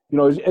heard,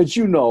 as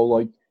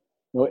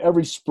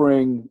every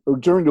spring or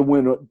during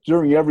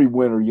every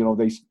winter,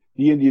 the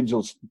Indians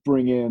will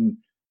bring in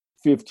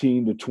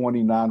 15 to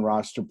 20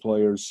 non-roster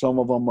players. Some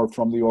of them are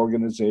from the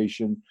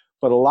organization,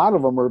 but a lot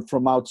of them are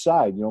from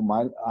outside.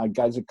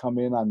 Guys that come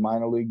in on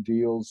minor league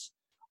deals,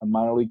 on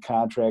minor league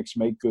contracts,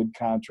 make good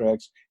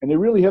contracts, and they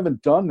really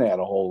haven't done that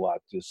a whole lot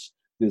this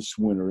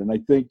winter. And I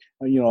think,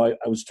 I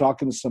was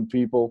talking to some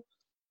people,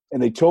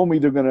 and they told me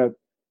they're going to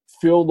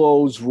fill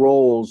those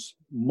roles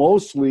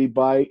mostly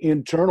by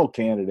internal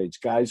candidates,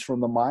 guys from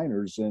the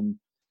minors, and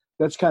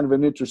that's kind of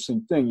an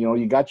interesting thing.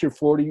 You got your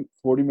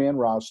 40-man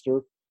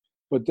roster.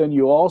 But then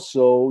you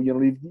also,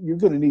 you're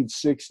going to need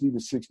 60 to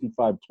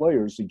 65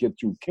 players to get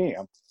through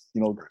camp.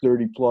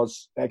 30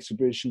 plus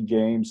exhibition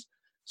games,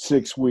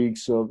 6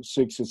 to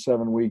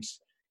 7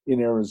 weeks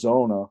in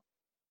Arizona.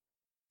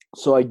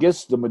 So I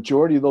guess the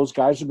majority of those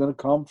guys are going to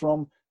come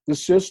from the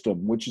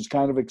system, which is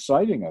kind of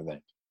exciting, I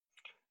think.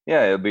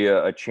 Yeah, it'll be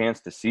a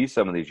chance to see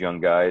some of these young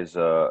guys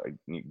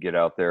get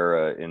out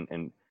there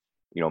and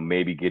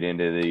maybe get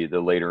into the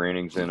later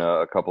innings in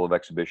a couple of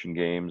exhibition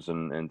games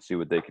and see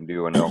what they can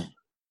do. I know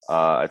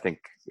I think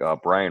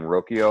Brian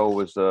Rocchio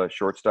was a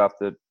shortstop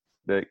that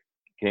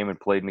came and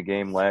played in the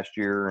game last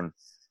year, and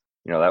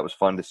that was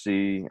fun to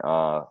see.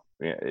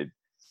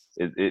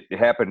 It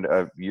happened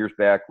years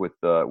back with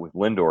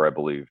Lindor, I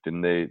believe.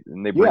 Didn't they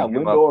bring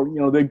him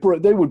Lindor,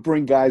 up? They would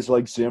bring guys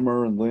like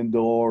Zimmer and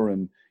Lindor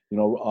and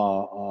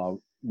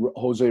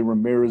Jose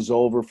Ramirez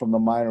over from the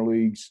minor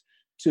leagues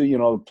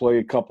to play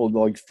a couple of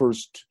like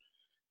first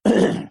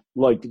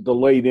like the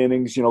late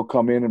innings,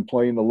 come in and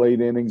play in the late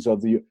innings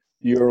of the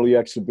early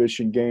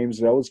exhibition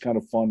games. That was kind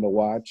of fun to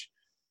watch.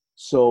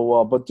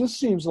 So, but this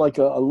seems like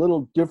a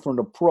little different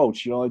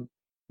approach.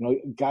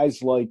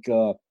 Guys like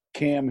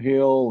Cam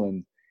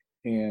Hill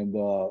and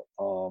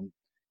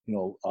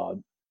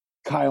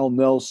Kyle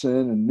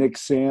Nelson and Nick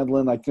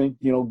Sandlin. I think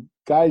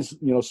guys,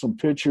 some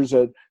pitchers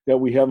that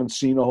we haven't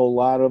seen a whole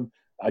lot of.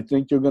 I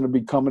think they're going to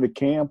be coming to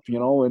camp,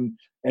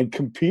 and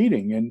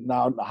competing. And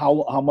now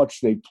how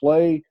much they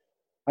play,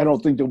 I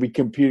don't think they'll be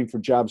competing for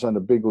jobs on the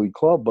big league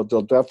club, but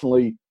they'll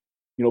definitely,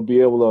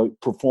 be able to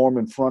perform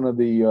in front of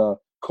the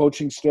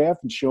coaching staff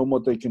and show them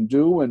what they can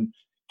do and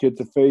get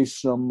to face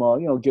some,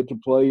 get to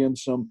play in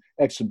some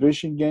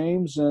exhibition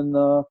games and,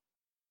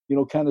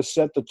 kind of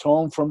set the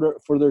tone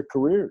for their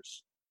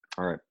careers.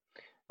 All right.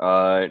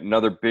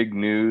 Another big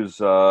news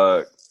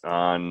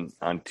on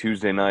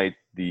Tuesday night,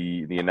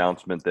 the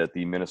announcement that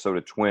the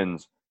Minnesota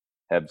Twins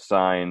have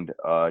signed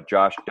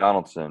Josh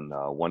Donaldson,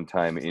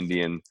 one-time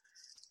Indian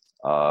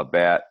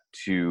bat,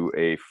 to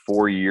a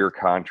 4-year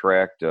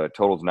contract.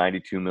 Totals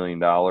 $92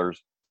 million.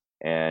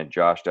 And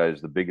Josh, that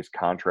is the biggest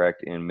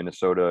contract in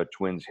Minnesota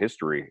Twins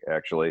history,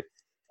 actually.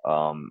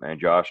 And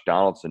Josh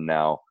Donaldson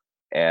now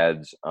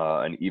adds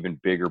an even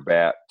bigger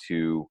bat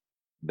to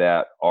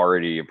that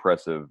already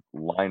impressive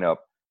lineup.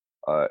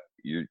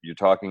 You're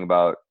talking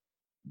about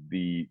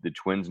the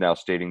Twins now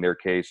stating their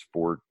case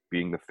for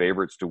being the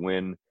favorites to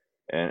win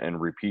and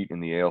repeat in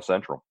the AL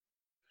Central.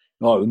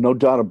 No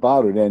doubt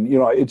about it. And,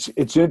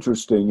 it's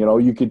interesting.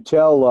 You could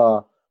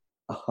tell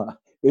I'm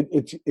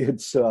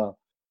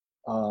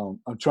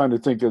trying to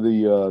think of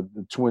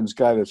the Twins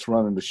guy that's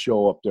running the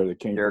show up there that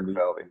came Derek from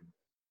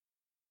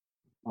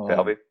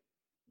Falvey.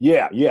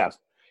 Yeah, yes.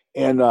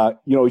 And,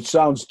 it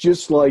sounds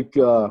just like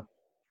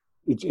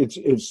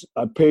it's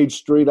a page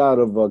straight out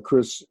of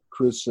Chris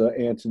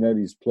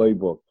Antonetti's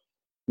playbook.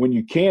 When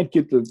you can't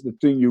get the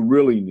thing you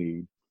really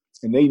need,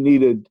 and they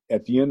needed,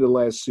 at the end of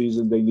last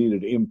season, they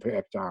needed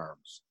impact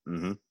arms.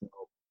 Mm-hmm.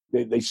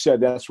 They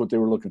said that's what they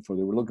were looking for.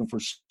 They were looking for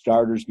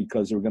starters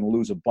because they were going to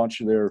lose a bunch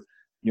of their,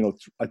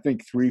 I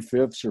think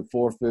 3/5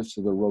 or 4/5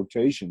 of the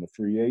rotation, the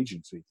free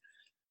agency.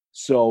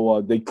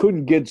 So they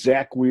couldn't get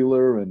Zach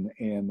Wheeler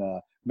and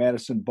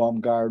Madison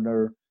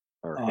Bumgarner,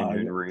 or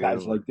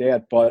guys like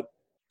that. But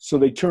so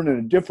they turn in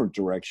a different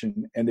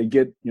direction, and they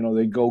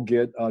go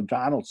get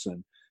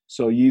Donaldson.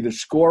 So you either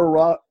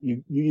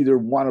you either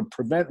want to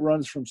prevent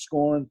runs from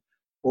scoring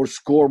or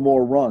score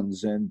more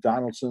runs, and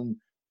Donaldson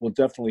will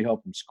definitely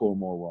help him score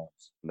more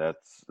runs.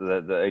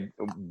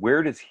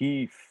 Where does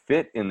he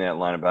fit in that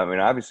lineup? I mean,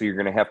 obviously you're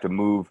going to have to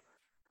move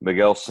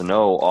Miguel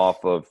Sano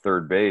off of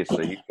third base, so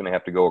he's going to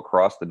have to go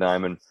across the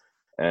diamond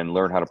and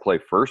learn how to play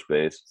first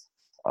base.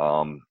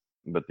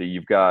 But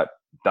you've got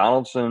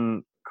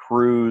Donaldson,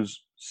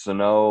 Cruz,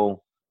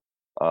 Sano.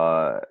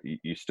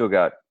 You still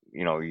got,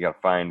 you got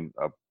to find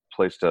a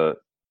place to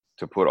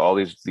put all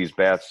these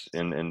bats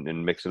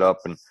and mix it up.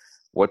 And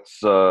what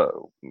are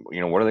they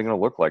going to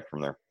look like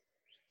from there?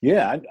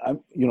 Yeah,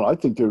 I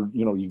think they're,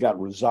 you got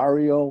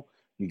Rosario,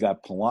 you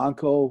got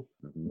Polanco,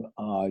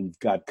 you've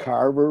got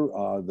Carver,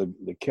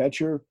 the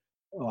catcher.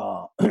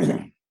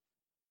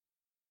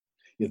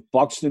 If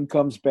Buxton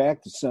comes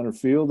back, the center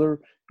fielder,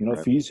 Right.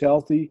 If he's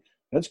healthy,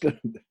 that's good.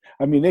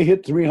 I mean, they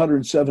hit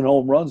 307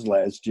 home runs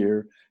last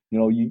year.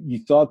 You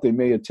thought they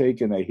may have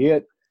taken a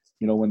hit,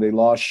 when they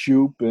lost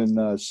Shoop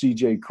and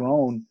C.J.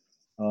 Cron,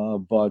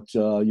 but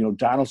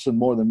Donaldson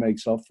more than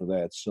makes up for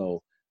that.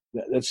 So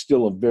that's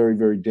still a very,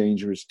 very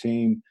dangerous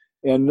team.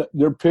 And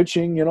their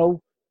pitching,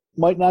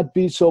 might not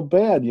be so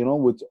bad,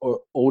 with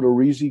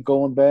Odorizzi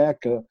going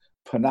back,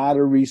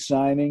 Panada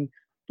re-signing,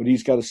 but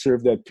he's got to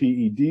serve that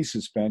PED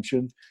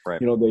suspension. Right.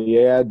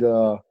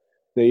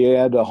 They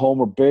add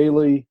Homer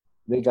Bailey.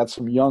 They got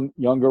some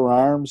younger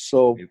arms.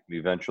 So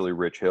eventually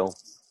Rich Hill.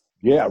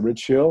 Yeah,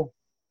 Rich Hill.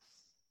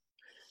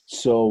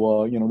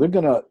 So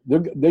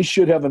they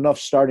should have enough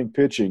starting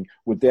pitching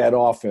with that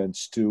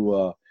offense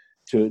to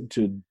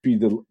be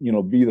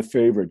the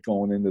favorite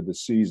going into the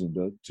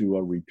season to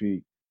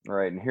repeat.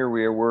 Right, and here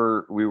we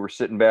were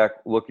sitting back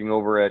looking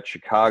over at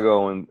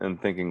Chicago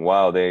and thinking,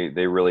 wow, they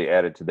really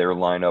added to their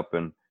lineup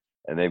and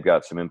they've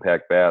got some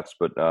impact bats.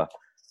 But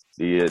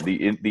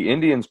the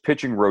Indians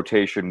pitching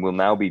rotation will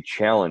now be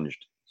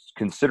challenged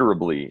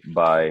considerably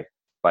by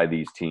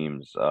these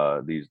teams.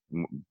 They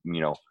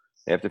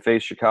have to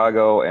face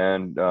Chicago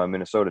and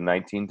Minnesota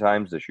 19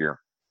 times this year.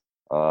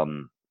 How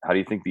do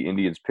you think the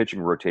Indians pitching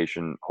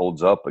rotation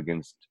holds up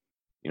against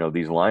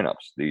these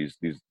lineups, these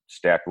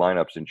stacked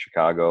lineups in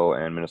Chicago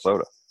and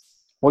Minnesota?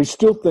 Well, I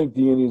still think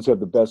the Indians have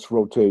the best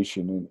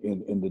rotation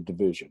in the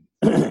division.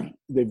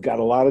 They've got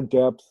a lot of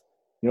depth.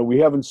 We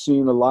haven't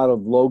seen a lot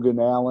of Logan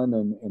Allen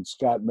and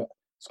Scott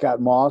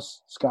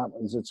Moss.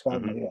 Is it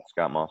Scott? Mm-hmm. Yeah.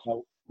 Scott Moss.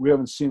 We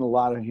haven't seen a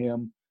lot of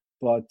him,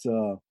 but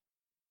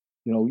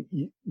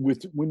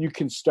when you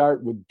can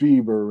start with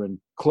Bieber and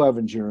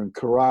Clevenger and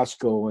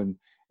Carrasco and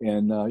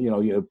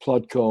you have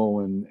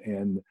Plutko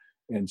and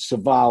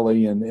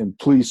Savali and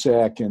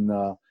Plesac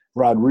and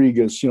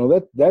Rodriguez,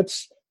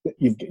 that's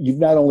you've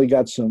not only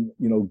got some,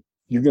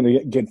 you're going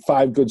to get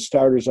 5 good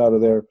starters out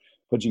of there,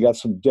 but you got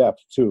some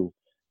depth too.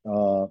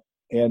 They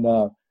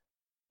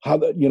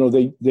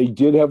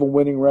did have a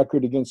winning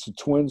record against the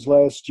Twins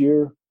last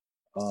year.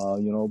 They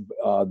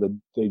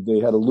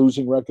had a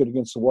losing record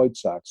against the White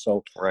Sox.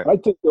 So right. I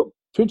think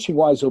pitching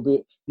wise, they'll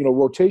be,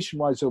 rotation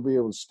wise, they'll be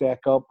able to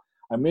stack up.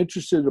 I'm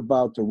interested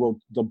about the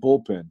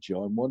bullpen,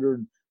 Joe. I'm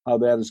wondering how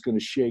that is going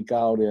to shake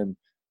out, and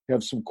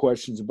have some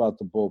questions about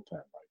the bullpen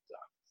right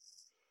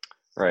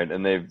now. Right,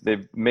 and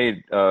they've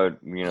made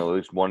at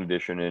least one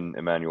addition in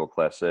Emmanuel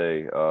Clase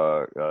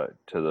to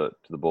the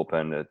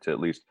bullpen to at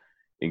least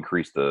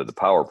increase the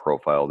power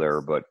profile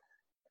there. But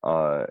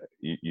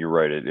you're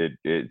right.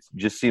 It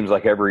just seems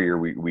like every year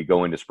we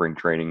go into spring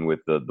training with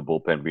the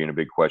bullpen being a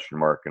big question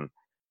mark,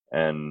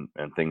 and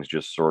things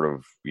just sort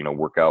of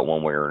work out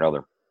one way or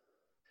another.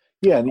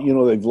 Yeah,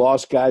 and they've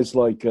lost guys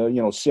like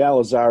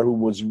Salazar, who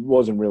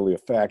wasn't really a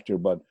factor,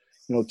 but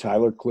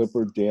Tyler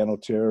Clippard, Dan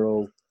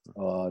Otero,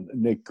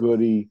 Nick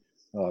Goody,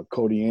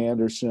 Cody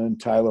Anderson,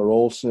 Tyler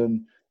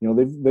Olson.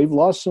 They've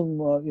lost some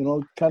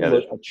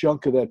a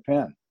chunk of that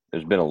pen.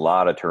 There's been a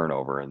lot of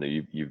turnover, and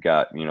you've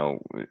got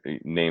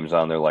names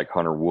on there like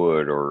Hunter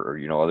Wood or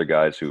other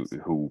guys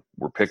who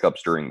were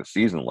pickups during the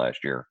season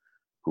last year,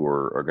 who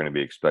are going to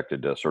be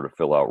expected to sort of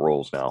fill out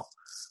roles now,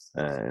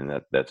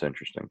 and that's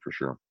interesting for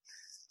sure.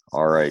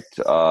 All right,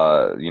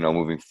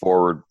 moving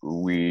forward,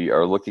 we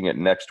are looking at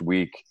next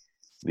week.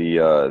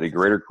 The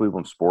Greater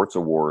Cleveland Sports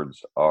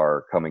Awards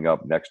are coming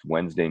up next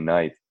Wednesday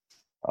night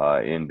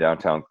in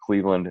downtown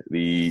Cleveland.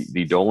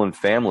 The Dolan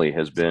family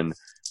has been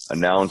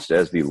announced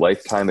as the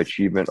Lifetime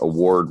Achievement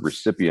Award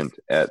recipient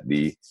at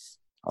the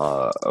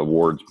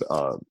awards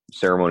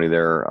ceremony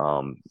there.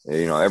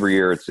 Every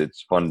year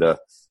it's fun to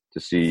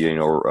see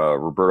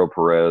Roberto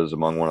Perez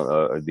among one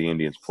of the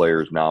Indians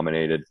players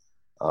nominated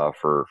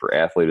for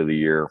Athlete of the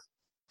Year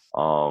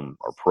or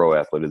Pro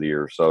Athlete of the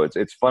Year. So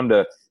it's fun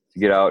to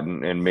get out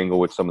and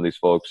mingle with some of these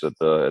folks at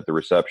the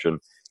reception.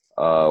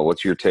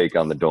 What's your take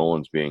on the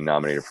Dolans being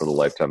nominated for the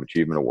Lifetime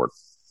Achievement Award?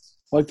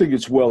 Well, I think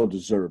it's well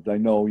deserved. I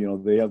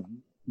know they have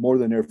more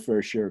than their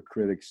fair share of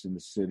critics in the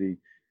city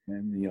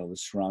and the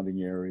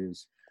surrounding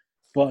areas,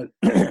 but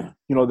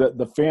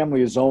the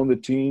family has owned the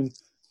team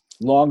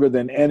longer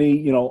than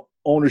any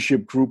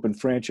ownership group in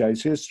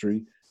franchise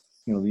history.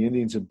 The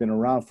Indians have been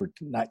around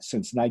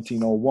since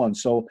 1901,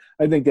 so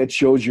I think that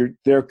shows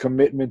their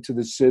commitment to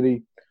the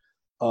city.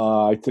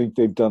 I think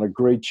they've done a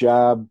great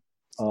job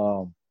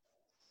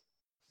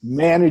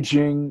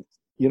managing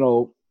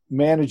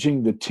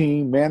the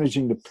team,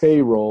 managing the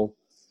payroll,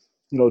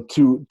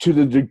 to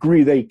the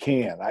degree they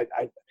can.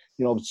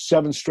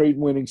 7 straight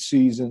winning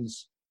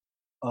seasons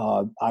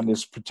on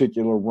this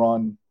particular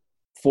run,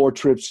 4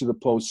 trips to the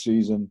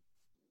postseason.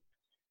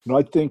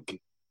 I think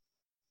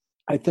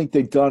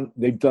they've done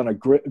a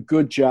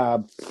good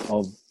job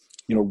of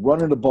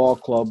running the ball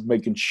club,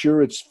 making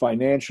sure it's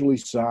financially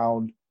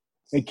sound,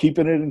 and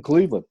keeping it in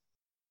Cleveland.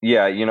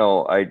 Yeah,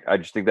 I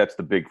just think that's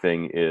the big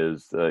thing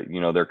is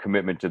their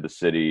commitment to the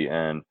city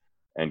and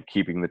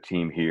keeping the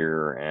team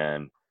here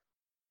and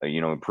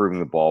improving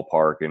the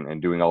ballpark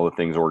and doing all the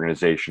things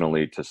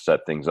organizationally to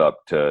set things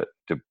up to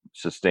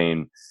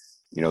sustain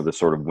the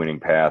sort of winning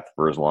path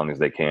for as long as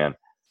they can.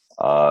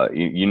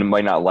 You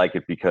might not like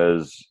it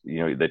because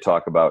they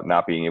talk about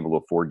not being able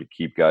to afford to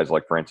keep guys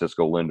like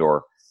Francisco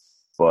Lindor,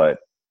 but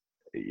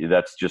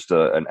that's just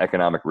an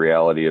economic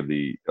reality of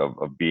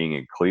being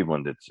in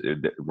Cleveland.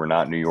 We're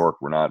not New York,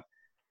 we're not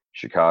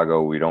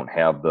Chicago. We don't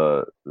have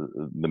the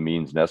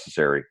means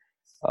necessary,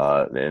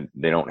 and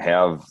they don't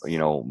have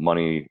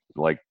money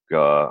like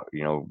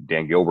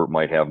Dan Gilbert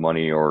might have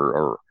money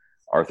or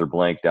Arthur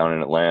Blank down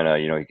in Atlanta.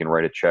 He can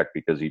write a check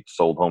because he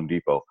sold Home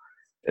Depot.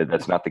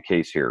 That's not the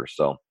case here.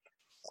 So,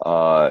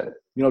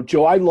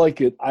 Joe, I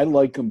like it. I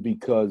like them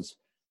because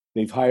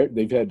they've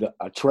had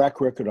a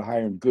track record of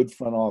hiring good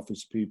front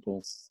office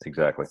people.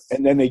 Exactly.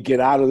 And then they get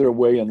out of their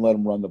way and let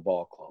them run the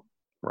ball club.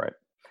 Right.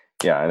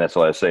 Yeah, and that's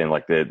what I was saying.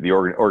 Like the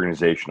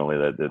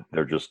organizationally,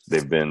 that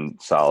they've been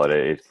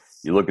solid.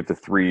 you look at the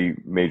three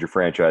major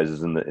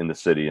franchises in the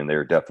city, and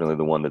they're definitely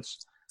the one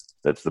that's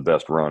the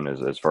best run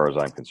as far as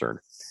I'm concerned.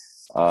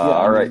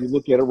 All right. You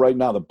look at it right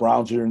now. The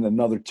Browns are in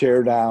another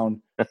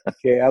teardown. The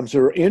Cavs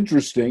are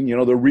interesting.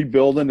 They're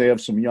rebuilding. They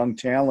have some young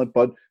talent,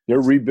 but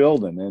they're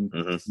rebuilding. And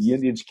the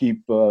Indians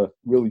keep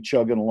really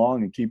chugging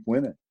along and keep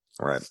winning.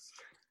 All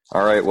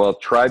right. Well,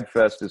 Tribe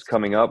Fest is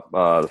coming up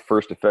the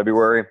 1st of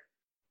February.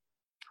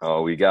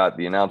 We got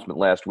the announcement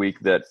last week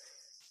that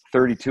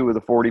 32 of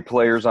the 40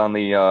 players on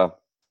the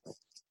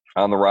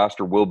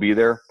roster will be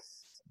there.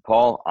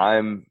 Paul,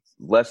 I'm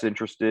less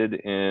interested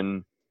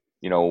in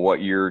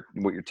what your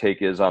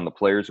take is on the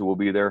players who will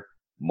be there.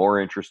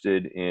 More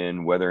interested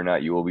in whether or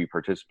not you will be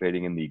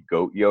participating in the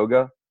goat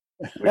yoga,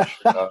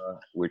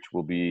 which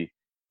will be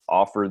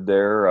offered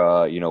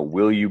there.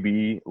 Will you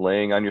be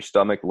laying on your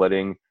stomach,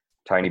 letting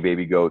tiny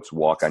baby goats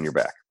walk on your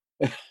back?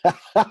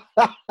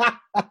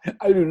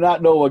 I do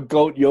not know what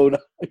goat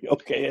yoga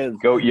is.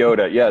 Goat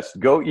Yoda, yes,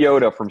 Goat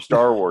Yoda from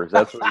Star Wars.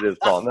 That's what it is,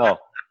 Paul. No,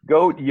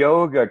 goat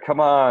yoga.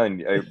 Come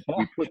on,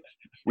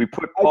 we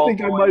put Paul. I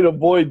think I might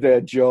avoid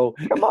that, Joe.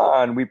 Come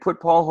on, we put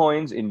Paul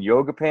Hoynes in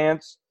yoga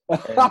pants.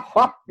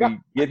 And we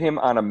get him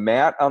on a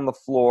mat on the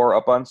floor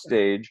up on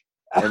stage,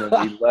 and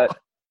then we let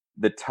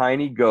the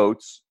tiny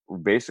goats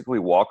basically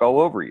walk all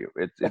over you.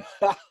 It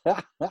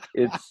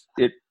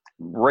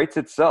writes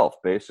itself,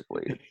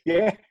 basically.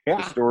 Yeah,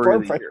 the story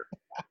of the year.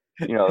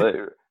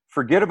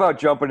 Forget about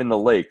jumping in the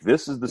lake.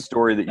 This is the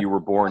story that you were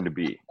born to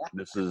be.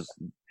 This is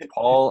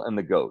Paul and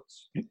the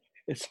goats.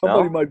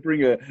 Somebody might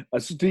bring a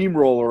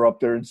steamroller up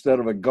there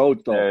instead of a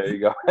goat, though. There you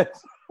go.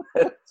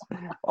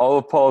 All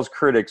of Paul's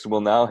critics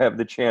will now have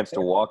the chance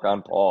to walk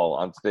on Paul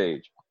on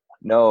stage.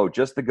 No,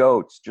 just the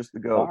goats. Just the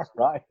goats.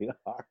 All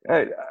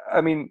right.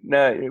 I mean,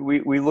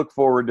 we look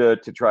forward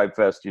to Tribe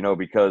Fest,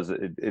 because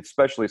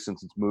especially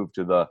since it's moved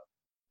to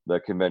the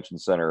convention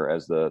center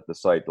as the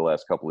site the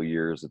last couple of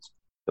years. It's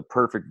the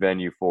perfect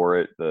venue for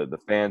it. The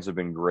fans have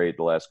been great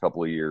the last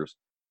couple of years.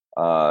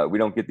 We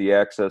don't get the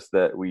access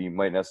that we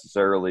might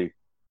necessarily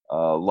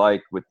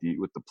like with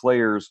the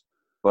players,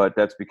 but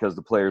that's because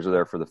the players are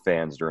there for the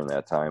fans during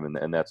that time,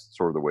 and that's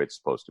sort of the way it's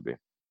supposed to be.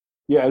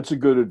 Yeah, it's a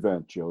good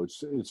event, Joe.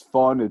 It's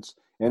fun. It's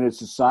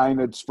a sign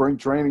that spring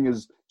training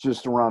is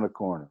just around the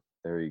corner.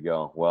 There you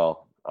go.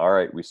 Well, all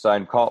right. We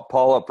signed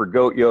Paul up for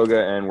Goat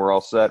Yoga, and we're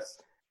all set.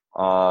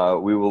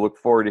 We will look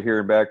forward to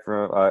hearing back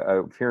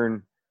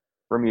from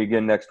you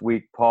again next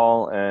week,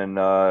 Paul. And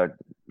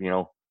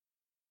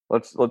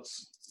let's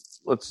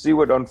see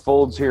what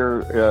unfolds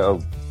here,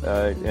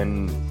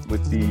 and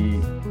with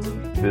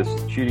this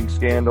cheating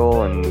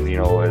scandal, and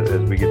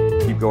as we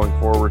keep going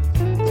forward,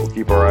 we'll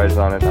keep our eyes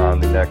on it on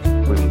the next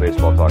Cleveland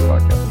Baseball Talk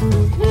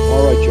podcast.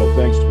 All right, Joe.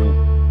 Thanks,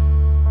 man.